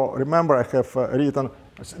 So remember, I have written,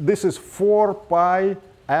 this is 4 pi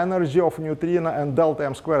energy of neutrino and delta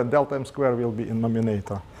m squared, and delta m squared will be in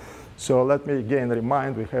numerator. So let me again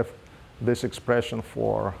remind, we have this expression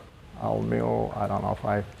for L mu. I don't know if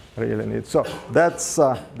I really need. So that's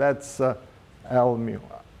L nu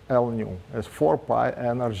is 4 pi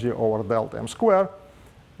energy over delta m squared,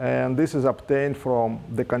 and this is obtained from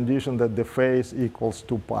the condition that the phase equals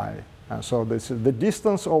 2 pi. And so this is the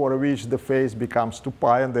distance over which the phase becomes 2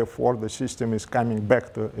 pi, and therefore the system is coming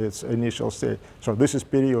back to its initial state. So this is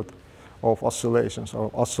period of oscillations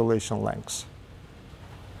or oscillation lengths.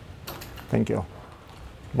 Thank you.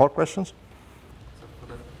 More questions? So for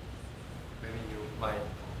the, maybe you might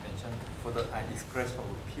mention for the expression of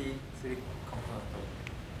P3 component.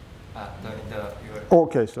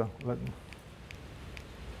 Okay, so let me.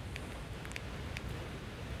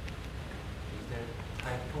 Is there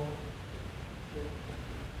typo?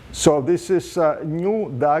 So this is nu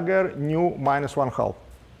dagger nu minus 1/2.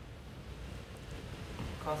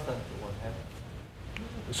 Constant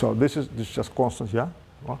 1/2. So this is just constant, yeah?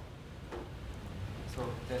 What? So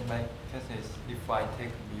then my question is, if I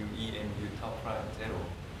take mu e and mu tau prime 0,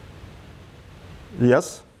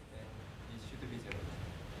 Yes. then it should be 0.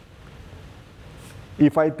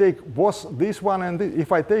 If I take both this one and this,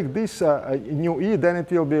 if I take this nu e, then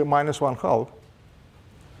it will be minus 1/2.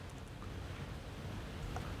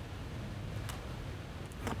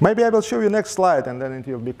 Maybe I will show you next slide, and then it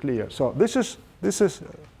will be clear. So this is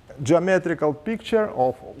geometrical picture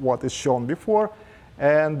of what is shown before,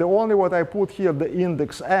 And the only what I put here, the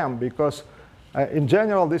index m, because in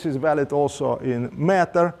general, this is valid also in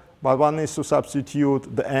matter, but one needs to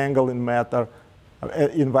substitute the angle in matter,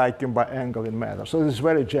 in vacuum by angle in matter. So this is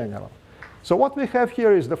very general. So what we have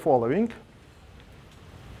here is the following.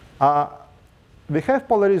 We have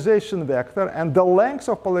polarization vector, and the length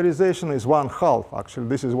of polarization is 1/2. Actually,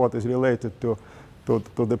 this is what is related to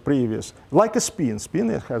the previous. Like a spin. Spin,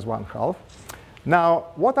 it has 1/2. Now,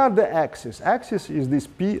 what are the axes? Axis is this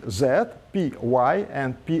pz, py,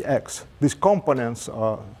 and px. These components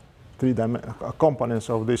are components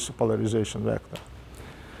of this polarization vector.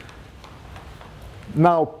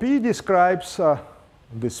 Now, p describes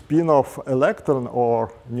the spin of electron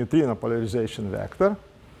or neutrino polarization vector.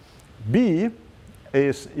 B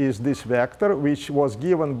is this vector, which was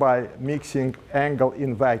given by mixing angle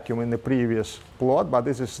in vacuum in the previous plot, but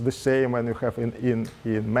this is the same when you have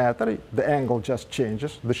in matter. The angle just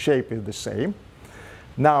changes. The shape is the same.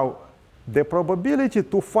 Now, the probability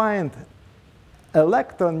to find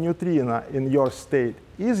electron neutrino in your state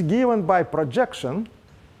is given by projection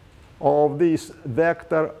of this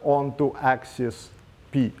vector onto axis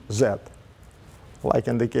pz, like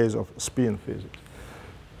in the case of spin physics.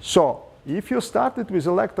 So if you started with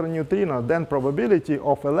electron neutrino, then probability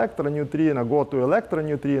of electron neutrino go to electron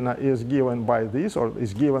neutrino is given by this, or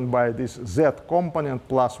is given by this z component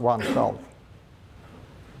plus 1/2.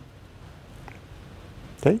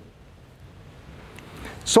 Okay?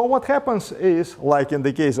 So what happens is, like in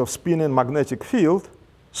the case of spin in magnetic field,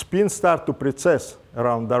 spins start to precess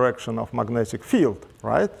around direction of magnetic field,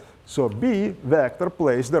 right? So B vector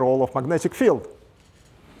plays the role of magnetic field.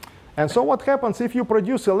 And so what happens if you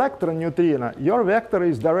produce electron neutrino? Your vector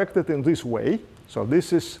is directed in this way. So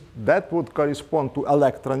that would correspond to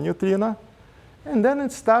electron neutrino. And then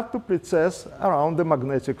it starts to precess around the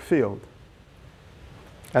magnetic field.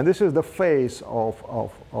 And this is the phase of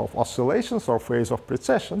oscillations, or phase of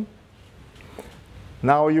precession.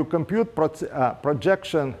 Now you compute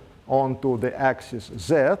projection onto the axis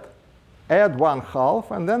z, add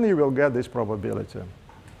 1/2, and then you will get this probability.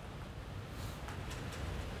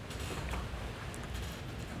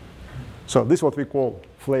 So this is what we call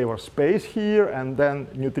flavor space here, and then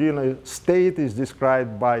neutrino state is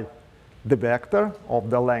described by the vector of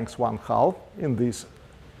the length 1/2 in this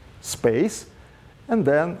space. And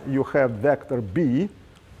then you have vector B,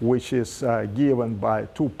 which is given by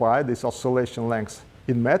 2π, this oscillation length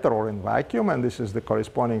in matter or in vacuum, and this is the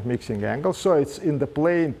corresponding mixing angle. So it's in the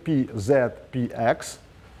plane pz, px.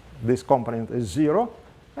 This component is 0.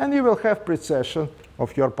 And you will have precession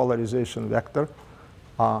of your polarization vector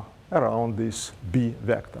around this B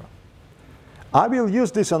vector. I will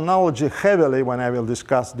use this analogy heavily when I will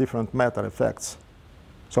discuss different matter effects.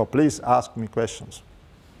 So please ask me questions.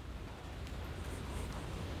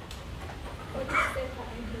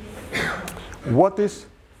 What is?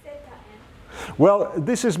 Well,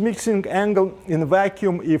 this is mixing angle in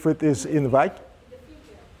vacuum if it is in vacuum.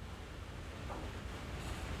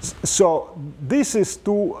 So this is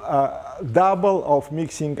double of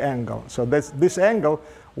mixing angle. So that's this angle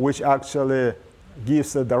which actually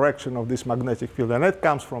gives the direction of this magnetic field. And it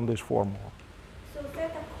comes from this formula. So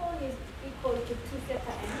theta cone is equal to 2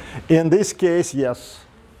 theta m? In this case, yes.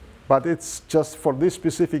 But it's just for this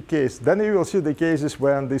specific case. Then you will see the cases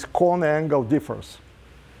when this cone angle differs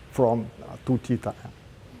from 2 theta m.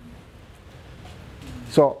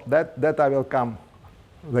 So that I will come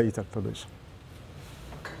later to this.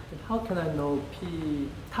 How can I know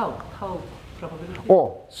tau probability?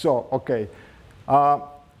 Oh, so, OK.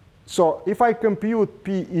 So if I compute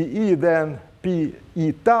PEE, then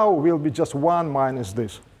PE tau will be just 1 minus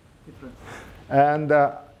this. Different. And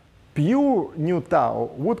pure nu tau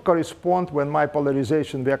would correspond when my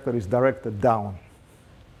polarization vector is directed down.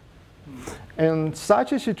 In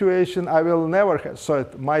such a situation, I will never have, so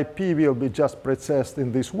my P will be just precessed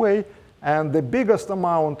in this way, and the biggest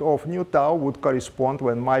amount of nu tau would correspond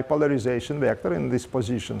when my polarization vector in this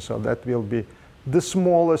position. So that will be the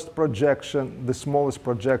smallest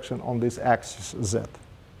projection on this axis Z,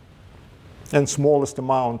 and smallest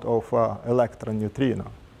amount of electron neutrino.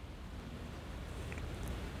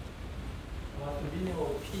 We know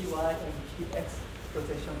Py and Px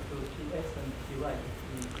projection to Px and Py.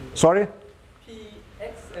 Sorry?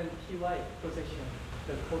 Px and Py projection,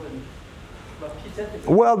 the coordinate. But Pz is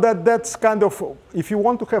well, that's kind of, if you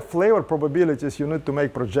want to have flavor probabilities, you need to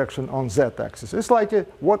make projection on z-axis. It's like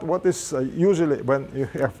what is usually when you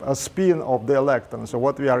have a spin of the electron. So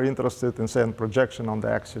what we are interested in saying projection on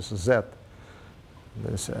the axis z.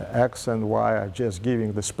 This x and y are just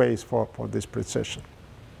giving the space for this precession.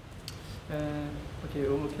 OK,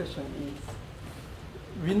 one more question is,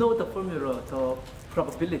 we know the formula, the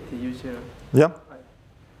probability usually. Yeah. Right.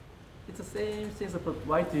 It's the same thing, but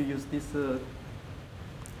why do you use this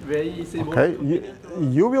way? Is it more Okay,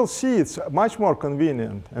 convenient you will see it's much more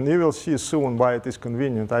convenient, and you will see soon why it is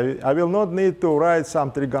convenient. I will not need to write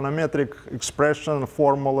some trigonometric expression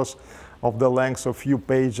formulas of the length of few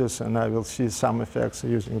pages, and I will see some effects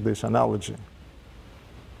using this analogy.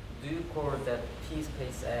 Do you call that P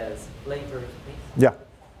space as flavor space? Yeah,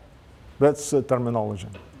 that's the terminology.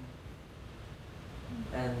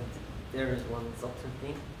 And there is one subtle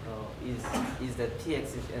thing, is that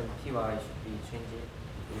Px and Py should be changed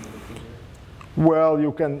in the figure? Well,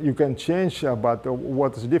 you can change, but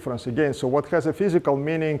what is the difference again? So what has a physical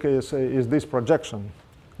meaning is this projection,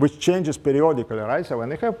 which changes periodically, right? So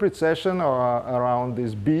when you have precession around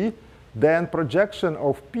this B, then projection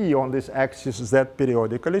of P on this axis Z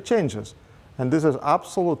periodically changes. And this is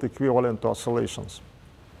absolutely equivalent to oscillations.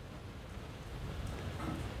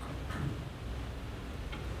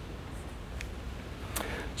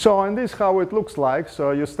 So and this is how it looks like.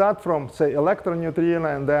 So you start from, say, electron neutrino,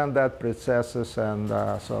 and then that precesses, and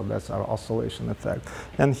so that's our oscillation effect.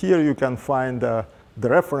 And here you can find the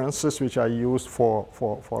references which I used for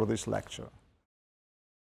this lecture.